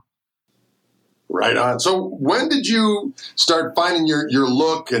 you know. Right on. So when did you start finding your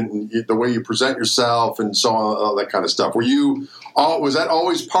look and the way you present yourself and so on, all that kind of stuff? Was that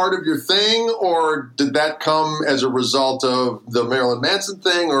always part of your thing, or did that come as a result of the Marilyn Manson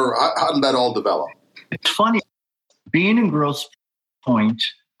thing, or how did that all develop? It's funny. Being in Grosse Pointe,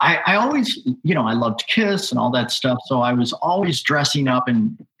 I always, you know, I loved Kiss and all that stuff. So I was always dressing up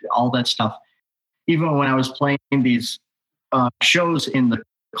and all that stuff, even when I was playing these shows in the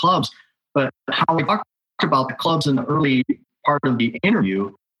clubs. But how I talked about the clubs in the early part of the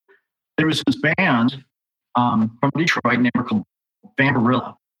interview, there was this band from Detroit, and they were called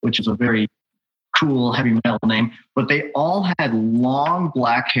Vampirilla, which is a very cool heavy metal name. But they all had long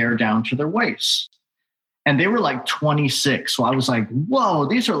black hair down to their waists. And they were like 26. So I was like, whoa,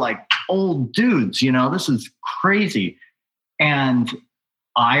 these are like old dudes, you know, this is crazy. And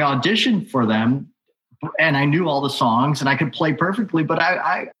I auditioned for them, and I knew all the songs and I could play perfectly, but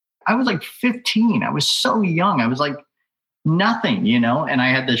I was like 15. I was so young. I was like nothing, you know, and I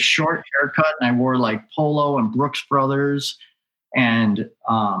had this short haircut and I wore like Polo and Brooks Brothers, and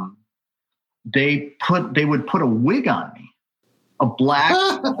they would put a wig on me, a black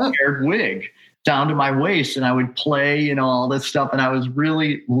haired wig down to my waist, and I would play, you know, all this stuff. And I was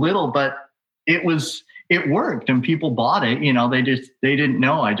really little, but it worked and people bought it. You know, they didn't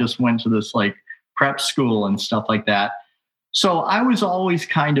know. I just went to this like prep school and stuff like that. So I was always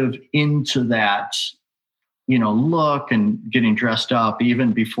kind of into that, you know, look and getting dressed up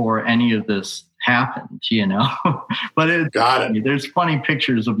even before any of this happened, you know. But got it. There's funny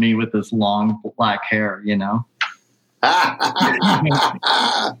pictures of me with this long black hair, you know.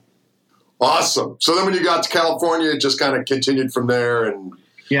 Awesome. So then when you got to California, it just kind of continued from there, and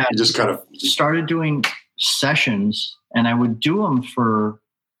you just kind of started doing sessions, and I would do them for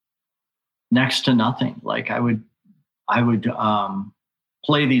next to nothing. Like I would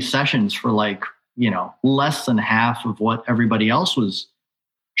play these sessions for like, you know, less than half of what everybody else was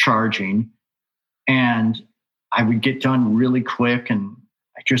charging. And I would get done really quick, and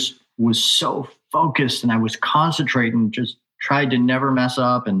I just was so focused, and I was concentrating, just tried to never mess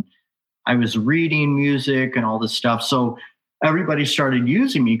up. And I was reading music and all this stuff. So everybody started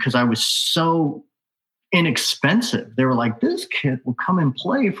using me because I was so inexpensive. They were like, this kid will come and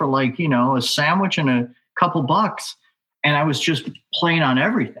play for like, you know, a sandwich and a couple bucks. And I was just playing on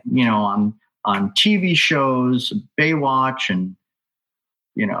everything, you know, on TV shows, Baywatch, and,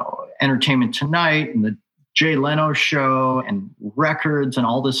 you know, Entertainment Tonight and the Jay Leno show and records and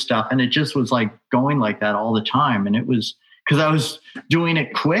all this stuff. And it just was like going like that all the time. And it was because I was doing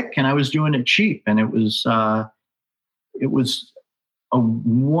it quick and I was doing it cheap. And it was a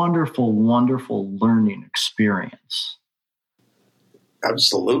wonderful, wonderful learning experience.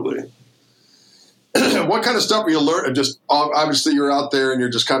 Absolutely. What kind of stuff were you learning? Just obviously you're out there and you're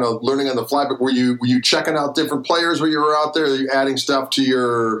just kind of learning on the fly, but were you checking out different players when you were out there? Are you adding stuff to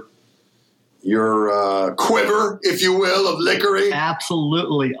your quiver, if you will, of lickery?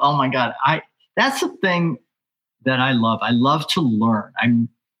 Absolutely. Oh my God. That's the thing that I love. I love to learn. I'm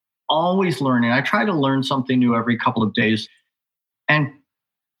always learning. I try to learn something new every couple of days. And,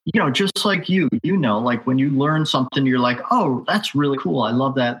 you know, just like you know, like when you learn something, you're like, oh, that's really cool. I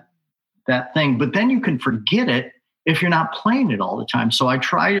love that thing. But then you can forget it if you're not playing it all the time. So I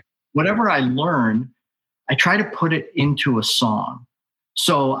try, whatever I learn, I try to put it into a song.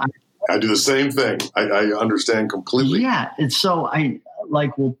 So I do the same thing. I understand completely. Yeah. And so I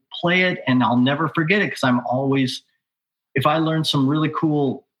like will play it and I'll never forget it because I'm always, if I learn some really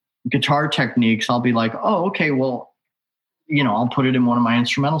cool guitar techniques, I'll be like, oh, okay, well, you know, I'll put it in one of my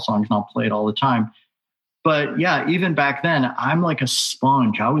instrumental songs and I'll play it all the time. But yeah, even back then, I'm like a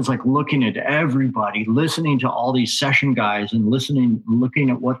sponge. I was like looking at everybody, listening to all these session guys and looking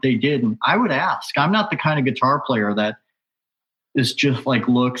at what they did. And I would ask. I'm not the kind of guitar player that is just like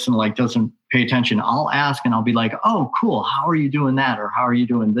looks and like doesn't pay attention. I'll ask and I'll be like, oh, cool. How are you doing that? Or how are you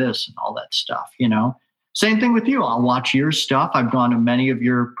doing this? And all that stuff, you know? Same thing with you. I'll watch your stuff. I've gone to many of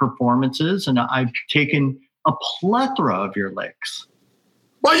your performances and I've taken a plethora of your licks.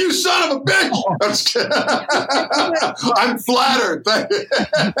 Well, you son of a bitch! I'm flattered.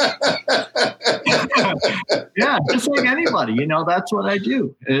 Yeah, just like anybody, you know, that's what I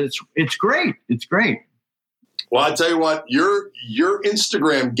do. It's great. It's great. Well, I tell you what, your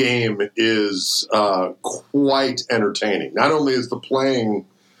Instagram game is quite entertaining. Not only is the playing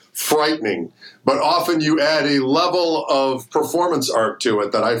frightening, but often you add a level of performance art to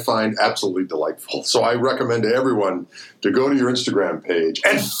it that I find absolutely delightful. So I recommend to everyone to go to your Instagram page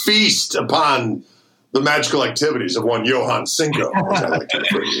and feast upon the magical activities of one Johan Cinco, as I like to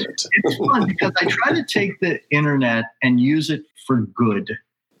refer to it. It's fun because I try to take the internet and use it for good.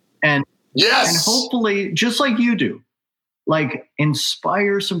 And yes, and hopefully, just like you do, like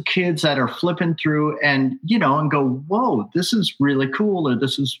inspire some kids that are flipping through and, you know, and go, whoa, this is really cool. Or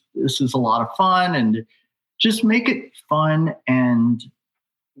this is a lot of fun, and just make it fun. And,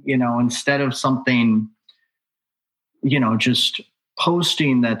 you know, instead of something, you know, just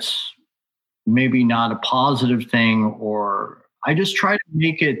posting that's maybe not a positive thing, or I just try to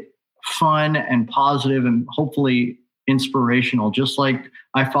make it fun and positive and hopefully inspirational, just like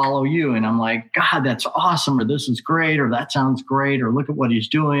I follow you and I'm like, God, that's awesome, or this is great, or that sounds great, or look at what he's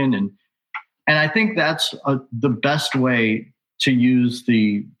doing. And I think that's the best way to use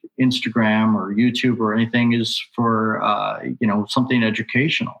the Instagram or YouTube or anything is for, you know, something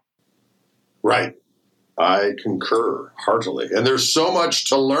educational. Right. I concur heartily. And there's so much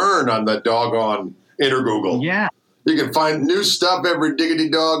to learn on that doggone Intergoogle. Yeah. You can find new stuff every diggity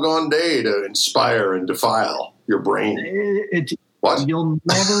doggone day to inspire and defile your brain. What? You'll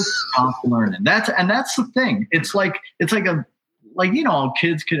never stop learning. That's the thing. It's like you know,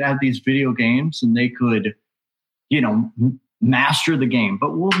 kids could have these video games and they could, you know, master the game,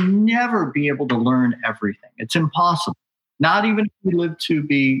 but we'll never be able to learn everything. It's impossible. Not even if we live to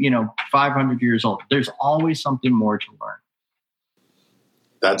be, you know, 500 years old. There's always something more to learn.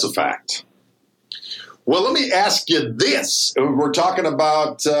 That's a fact. Well, let me ask you this. We're talking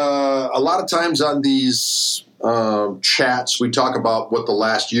about a lot of times on these chats, we talk about what the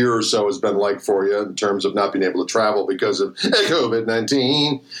last year or so has been like for you in terms of not being able to travel because of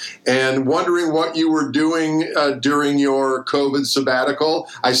COVID-19, and wondering what you were doing during your COVID sabbatical.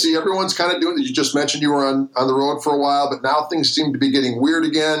 I see everyone's kind of doing it. You just mentioned you were on the road for a while, but now things seem to be getting weird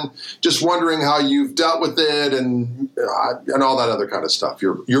again. Just wondering how you've dealt with it and all that other kind of stuff,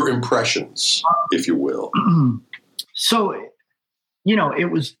 your impressions, if you will. So, you know, it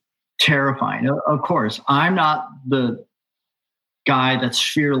was terrifying. Of course, I'm not the guy that's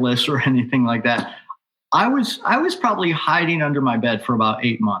fearless or anything like that. I was probably hiding under my bed for about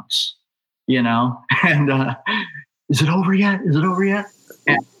 8 months, you know, and is it over yet? Is it over yet?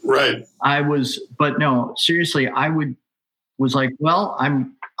 And right. But no, seriously, was like, well,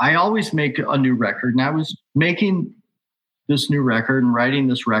 I always make a new record, and I was making this new record and writing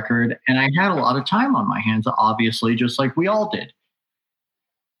this record, and I had a lot of time on my hands, obviously, just like we all did.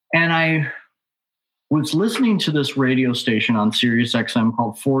 And I was listening to this radio station on Sirius XM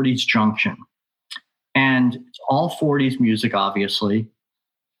called 40s Junction. And it's all 40s music, obviously.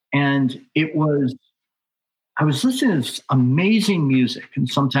 And I was listening to this amazing music. And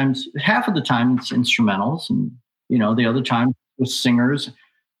sometimes, half of the time, it's instrumentals. And, you know, the other time it was singers.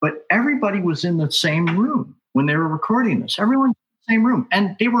 But everybody was in the same room when they were recording this. Everyone was in the same room.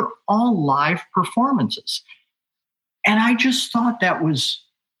 And they were all live performances. And I just thought that was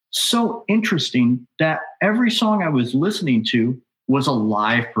so interesting that every song I was listening to was a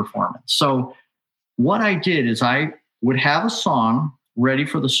live performance. So what I did is I would have a song ready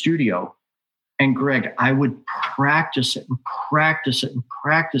for the studio, and Greg, I would practice it and practice it and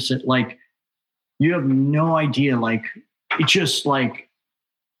practice it. Like, you have no idea, like, it's just like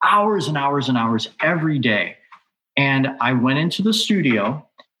hours and hours and hours every day. And I went into the studio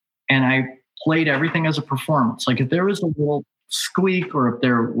and I played everything as a performance. Like, if there was a little squeak or if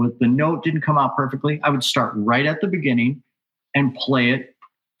the note didn't come out perfectly, I would start right at the beginning and play it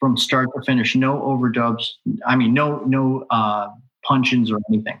from start to finish. No overdubs. I mean, no punch-ins or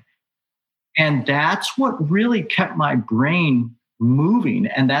anything. And that's what really kept my brain moving.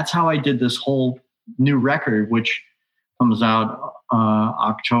 And that's how I did this whole new record, which comes out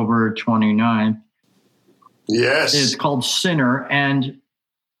October 29th. Yes. It's called Sinner. And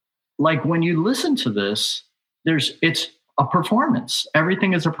like when you listen to this, it's a performance.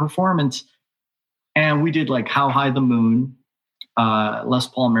 Everything is a performance. And we did like How High the Moon, Les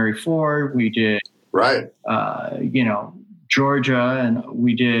Paul, Mary Ford. We did, Georgia, and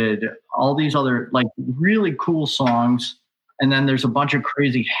we did all these other like really cool songs. And then there's a bunch of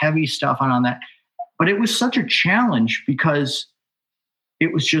crazy heavy stuff on that. But it was such a challenge because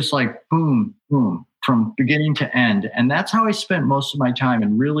it was just like boom, boom, from beginning to end. And that's how I spent most of my time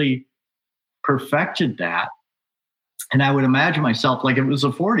and really perfected that. And I would imagine myself like it was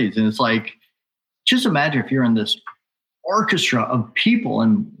the 40s. And it's like, just imagine if you're in this orchestra of people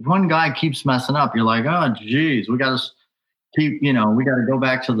and one guy keeps messing up. You're like, oh, geez, we got to keep, we got to go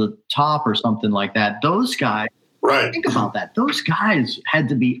back to the top or something like that. Those guys, think about that. Those guys had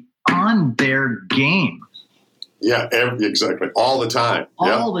to be on their game. Yeah, exactly. All the time.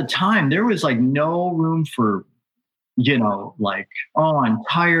 All the time. There was like no room for, like, oh, I'm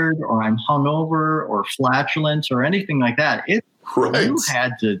tired or I'm hungover or flatulence or anything like that. You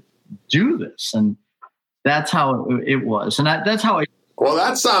had to do this. And that's how it was. And that's how Well,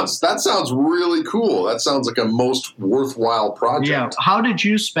 that sounds really cool. That sounds like a most worthwhile project. Yeah. How did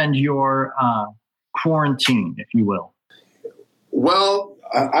you spend your quarantine, if you will? Well,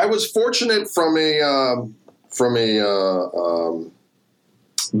 I was fortunate from a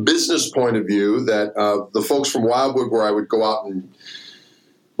business point of view that the folks from Wildwood, where I would go out and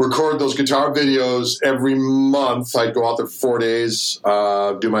record those guitar videos every month, I'd go out there for 4 days,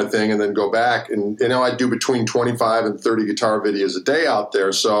 do my thing, and then go back. And I do between 25 and 30 guitar videos a day out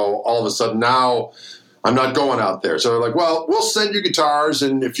there. So all of a sudden now I'm not going out there. So they're like, well, we'll send you guitars,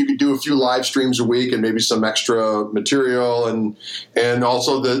 and if you could do a few live streams a week and maybe some extra material, and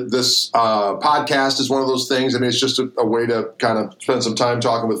also this podcast is one of those things. I mean, it's just a way to kind of spend some time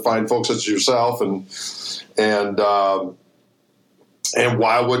talking with fine folks such as yourself, and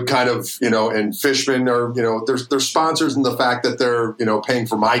Wildwood kind of, and Fishman are, they're sponsors in the fact that they're, paying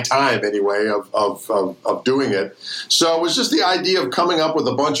for my time anyway of doing it. So it was just the idea of coming up with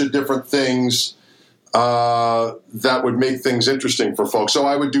a bunch of different things that would make things interesting for folks. So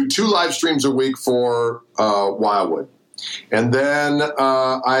I would do 2 live streams a week for Wildwood. And then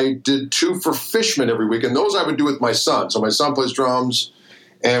I did 2 for Fishman every week. And those I would do with my son. So my son plays drums,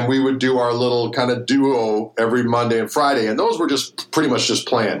 and we would do our little kind of duo every Monday and Friday. And those were just pretty much just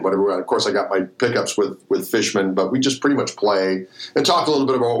playing. Whatever. Of course, I got my pickups with Fishman, but we just pretty much play and talk a little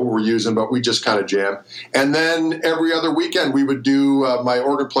bit about what we're using, but we just kind of jam. And then every other weekend we would do, my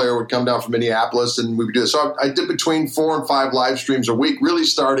organ player would come down from Minneapolis, and we would do this. So I did between 4 and 5 live streams a week, really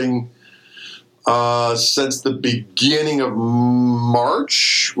starting since the beginning of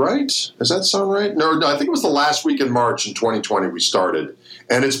March, right? Does that sound right? No, I think it was the last week in March in 2020 we started.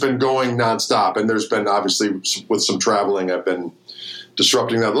 And it's been going nonstop. And there's been, obviously, with some traveling, I've been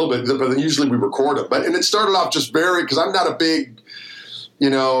disrupting that a little bit. But usually we record it. And it started off just because I'm not a big,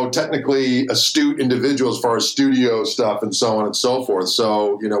 technically astute individual as far as studio stuff and so on and so forth.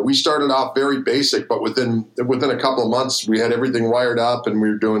 So, we started off very basic. But within a couple of months, we had everything wired up, and we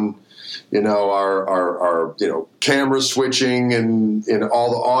were doing our camera switching, and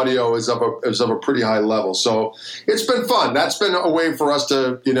all the audio is of a pretty high level. So it's been fun. That's been a way for us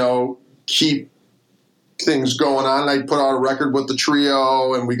to, keep things going on. I put out a record with the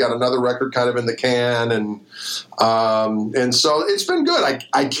trio, and we got another record kind of in the can. And so it's been good.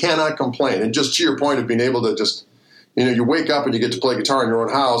 I cannot complain. And just to your point of being able to just, you wake up and you get to play guitar in your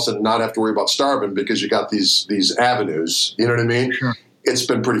own house and not have to worry about starving because you got these avenues. You know what I mean? Sure. It's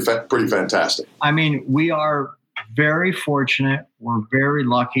been pretty fantastic. I mean, we are very fortunate. We're very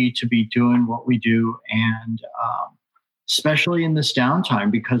lucky to be doing what we do, and especially in this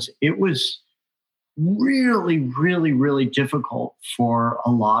downtime, because it was really, really, really difficult for a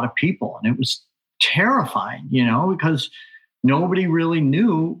lot of people. And it was terrifying, because nobody really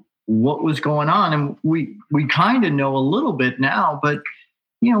knew what was going on. And we kind of know a little bit now, but,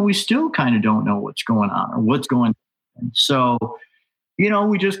 we still kind of don't know what's going on or what's going on. So,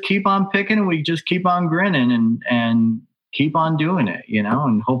 we just keep on picking, and we just keep on grinning and keep on doing it,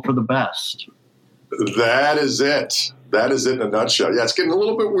 and hope for the best. That is it. That is it in a nutshell. Yeah, it's getting a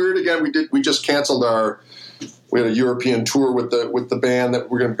little bit weird again. We just canceled we had a European tour with the band that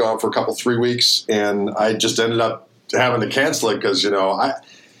we're going to go on for 3 weeks, and I just ended up having to cancel it because,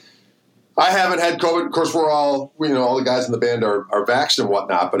 I haven't had COVID. Of course, we're all, all the guys in the band are vaxxed and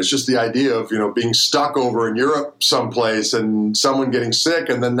whatnot, but it's just the idea of, being stuck over in Europe someplace and someone getting sick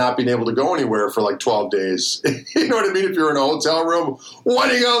and then not being able to go anywhere for like 12 days. You know what I mean? If you're in a hotel room, what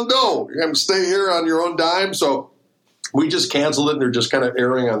are you going to do? You're going to stay here on your own dime? So we just canceled it, and they're just kind of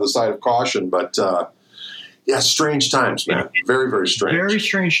erring on the side of caution. But Yeah, strange times, man. Very, very strange. Very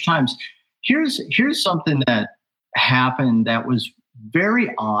strange times. Here's something that happened that was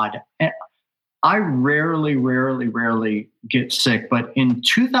very odd. I rarely get sick, but in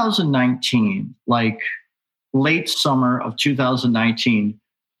 2019, like late summer of 2019,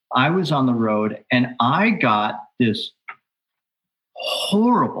 I was on the road and I got this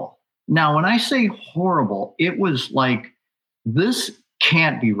horrible. Now, when I say horrible, it was like, this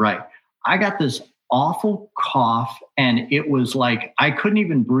can't be right. I got this awful cough and it was like, I couldn't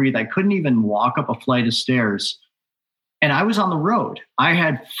even breathe. I couldn't even walk up a flight of stairs. And I was on the road. I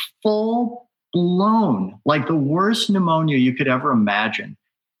had full blown, like the worst pneumonia you could ever imagine.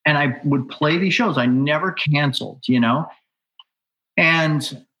 And I would play these shows. I never canceled, you know?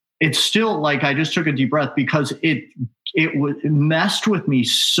 And it's still like, I just took a deep breath because it messed with me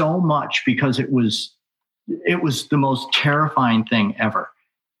so much because it was the most terrifying thing ever.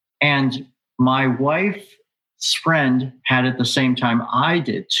 And my wife's friend had it the same time I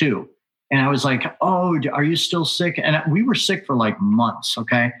did too. And I was like, oh, are you still sick? And we were sick for like months.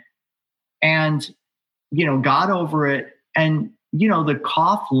 Okay. And, you know, got over it. And, you know, the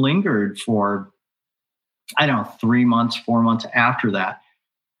cough lingered for, I don't know, 3 months, 4 months after that.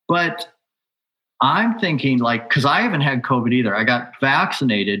 But I'm thinking like, because I haven't had COVID either. I got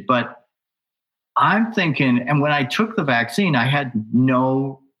vaccinated, but I'm thinking, and when I took the vaccine, I had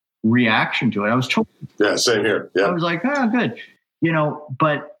no reaction to it. I was totally, yeah, same here. Yeah. I was like, oh, good. You know,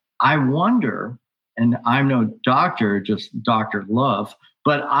 but I wonder, and I'm no doctor, just Dr. Love,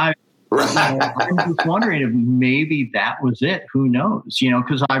 but I'm just wondering if maybe that was it. Who knows? You know,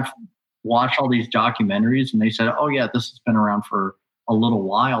 because I've watched all these documentaries and they said, oh, yeah, this has been around for a little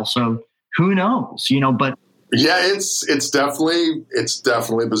while. So who knows? You know, but yeah, it's definitely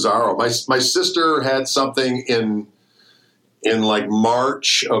bizarro. My sister had something in like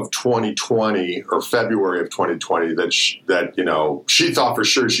March of 2020 or February of 2020 that you know, she thought for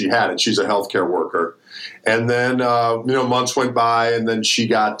sure she had it. She's a healthcare worker. And then, you know, months went by and then she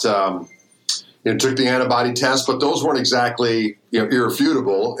got, you know, took the antibody test, but those weren't exactly, you know,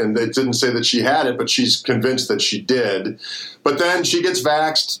 irrefutable. And they didn't say that she had it, but she's convinced that she did. But then she gets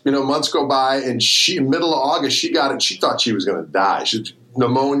vaxxed, you know, months go by and middle of August, she got it. She thought she was going to die.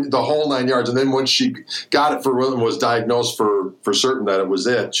 Pneumonia, the whole 9 yards. And then when she got it and was diagnosed for certain that it was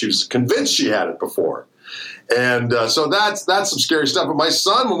it, she was convinced she had it before. And so that's some scary stuff. But my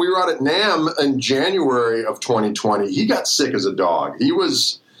son, when we were out at NAMM in January of 2020, he got sick as a dog. He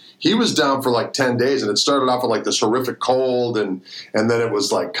was down for like 10 days, and it started off with like this horrific cold, and then it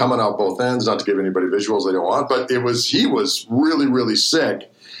was like coming out both ends, not to give anybody visuals they don't want, but he was really, really sick.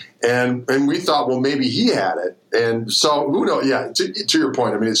 And we thought, well, maybe he had it. And so who knows? Yeah, to your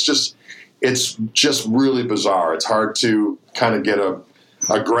point, I mean, it's just really bizarre. It's hard to kind of get a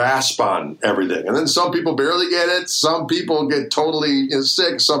grasp on everything. And then some people barely get it. Some people get totally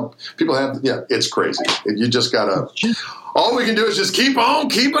sick. Some people have, yeah, it's crazy. You just got to, all we can do is just keep on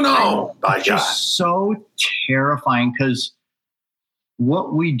keeping on. It's just so terrifying because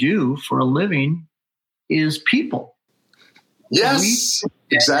what we do for a living is people. Yes,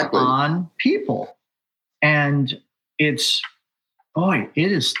 exactly. On people. And it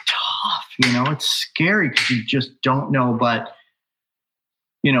is tough. You know, it's scary because you just don't know. But,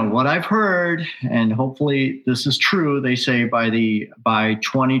 you know, what I've heard, and hopefully this is true, they say by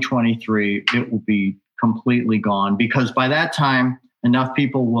 2023, it will be completely gone because by that time, enough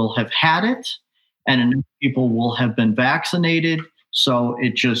people will have had it and enough people will have been vaccinated. So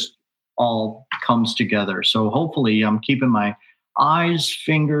it just all comes together. So hopefully I'm keeping my eyes,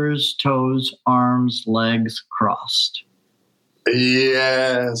 fingers, toes, arms, legs crossed.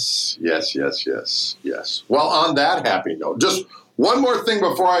 Yes. Well, on that happy note, just one more thing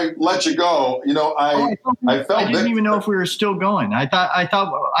before I let you go. You know, I didn't even know if we were still going. I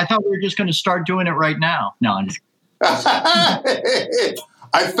thought we were just going to start doing it right now. No, I'm just I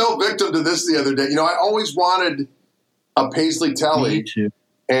fell victim to this the other day. You know, I always wanted a Paisley Telly. Me too.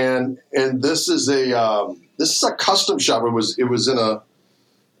 And this is a custom shop.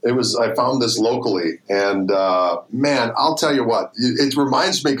 I found this locally, and man, I'll tell you what, it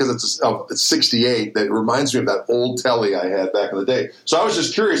reminds me, because it's 68, that it reminds me of that old telly I had back in the day. So I was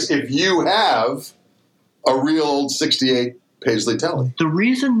just curious if you have a real old 68 Paisley Telly. The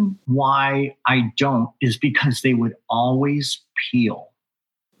reason why I don't is because they would always peel.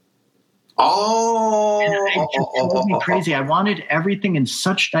 Oh, and it just drove me crazy. I wanted everything in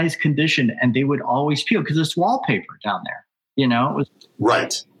such nice condition, and they would always peel because it's wallpaper down there. You know, it was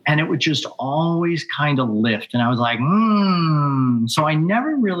right. And it would just always kind of lift. And I was like, So I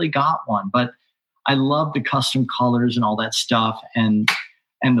never really got one, but I love the custom colors and all that stuff. And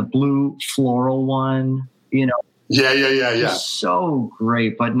the blue floral one. you know. Yeah. So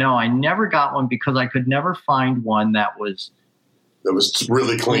great. But no, I never got one because I could never find one that was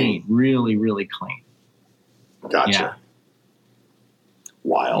really clean. Really, really clean. Gotcha. Yeah.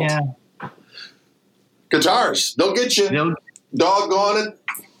 Wild. Yeah. Guitars, they'll get you. Doggone it.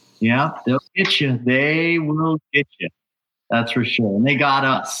 Yeah, they'll get you. They will get you. That's for sure. And they got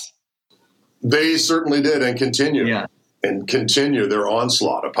us. They certainly did, and continue. Yeah. And continue their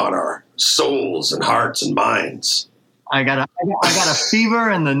onslaught upon our souls and hearts and minds. I got a fever,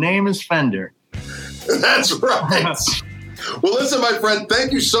 and the name is Fender. That's right. Well, listen, my friend,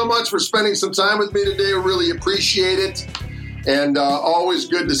 thank you so much for spending some time with me today. I really appreciate it. And always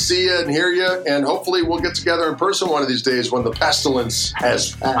good to see you and hear you. And hopefully we'll get together in person one of these days when the pestilence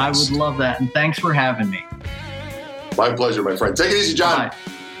has passed. I would love that. And thanks for having me. My pleasure, my friend. Take it easy, John.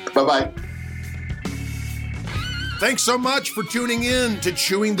 Bye-bye. Thanks so much for tuning in to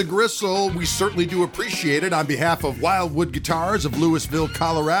Chewing the Gristle. We certainly do appreciate it. On behalf of Wildwood Guitars of Louisville,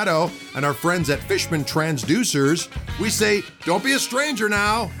 Colorado, and our friends at Fishman Transducers, we say, don't be a stranger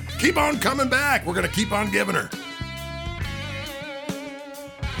now. Keep on coming back. We're going to keep on giving her.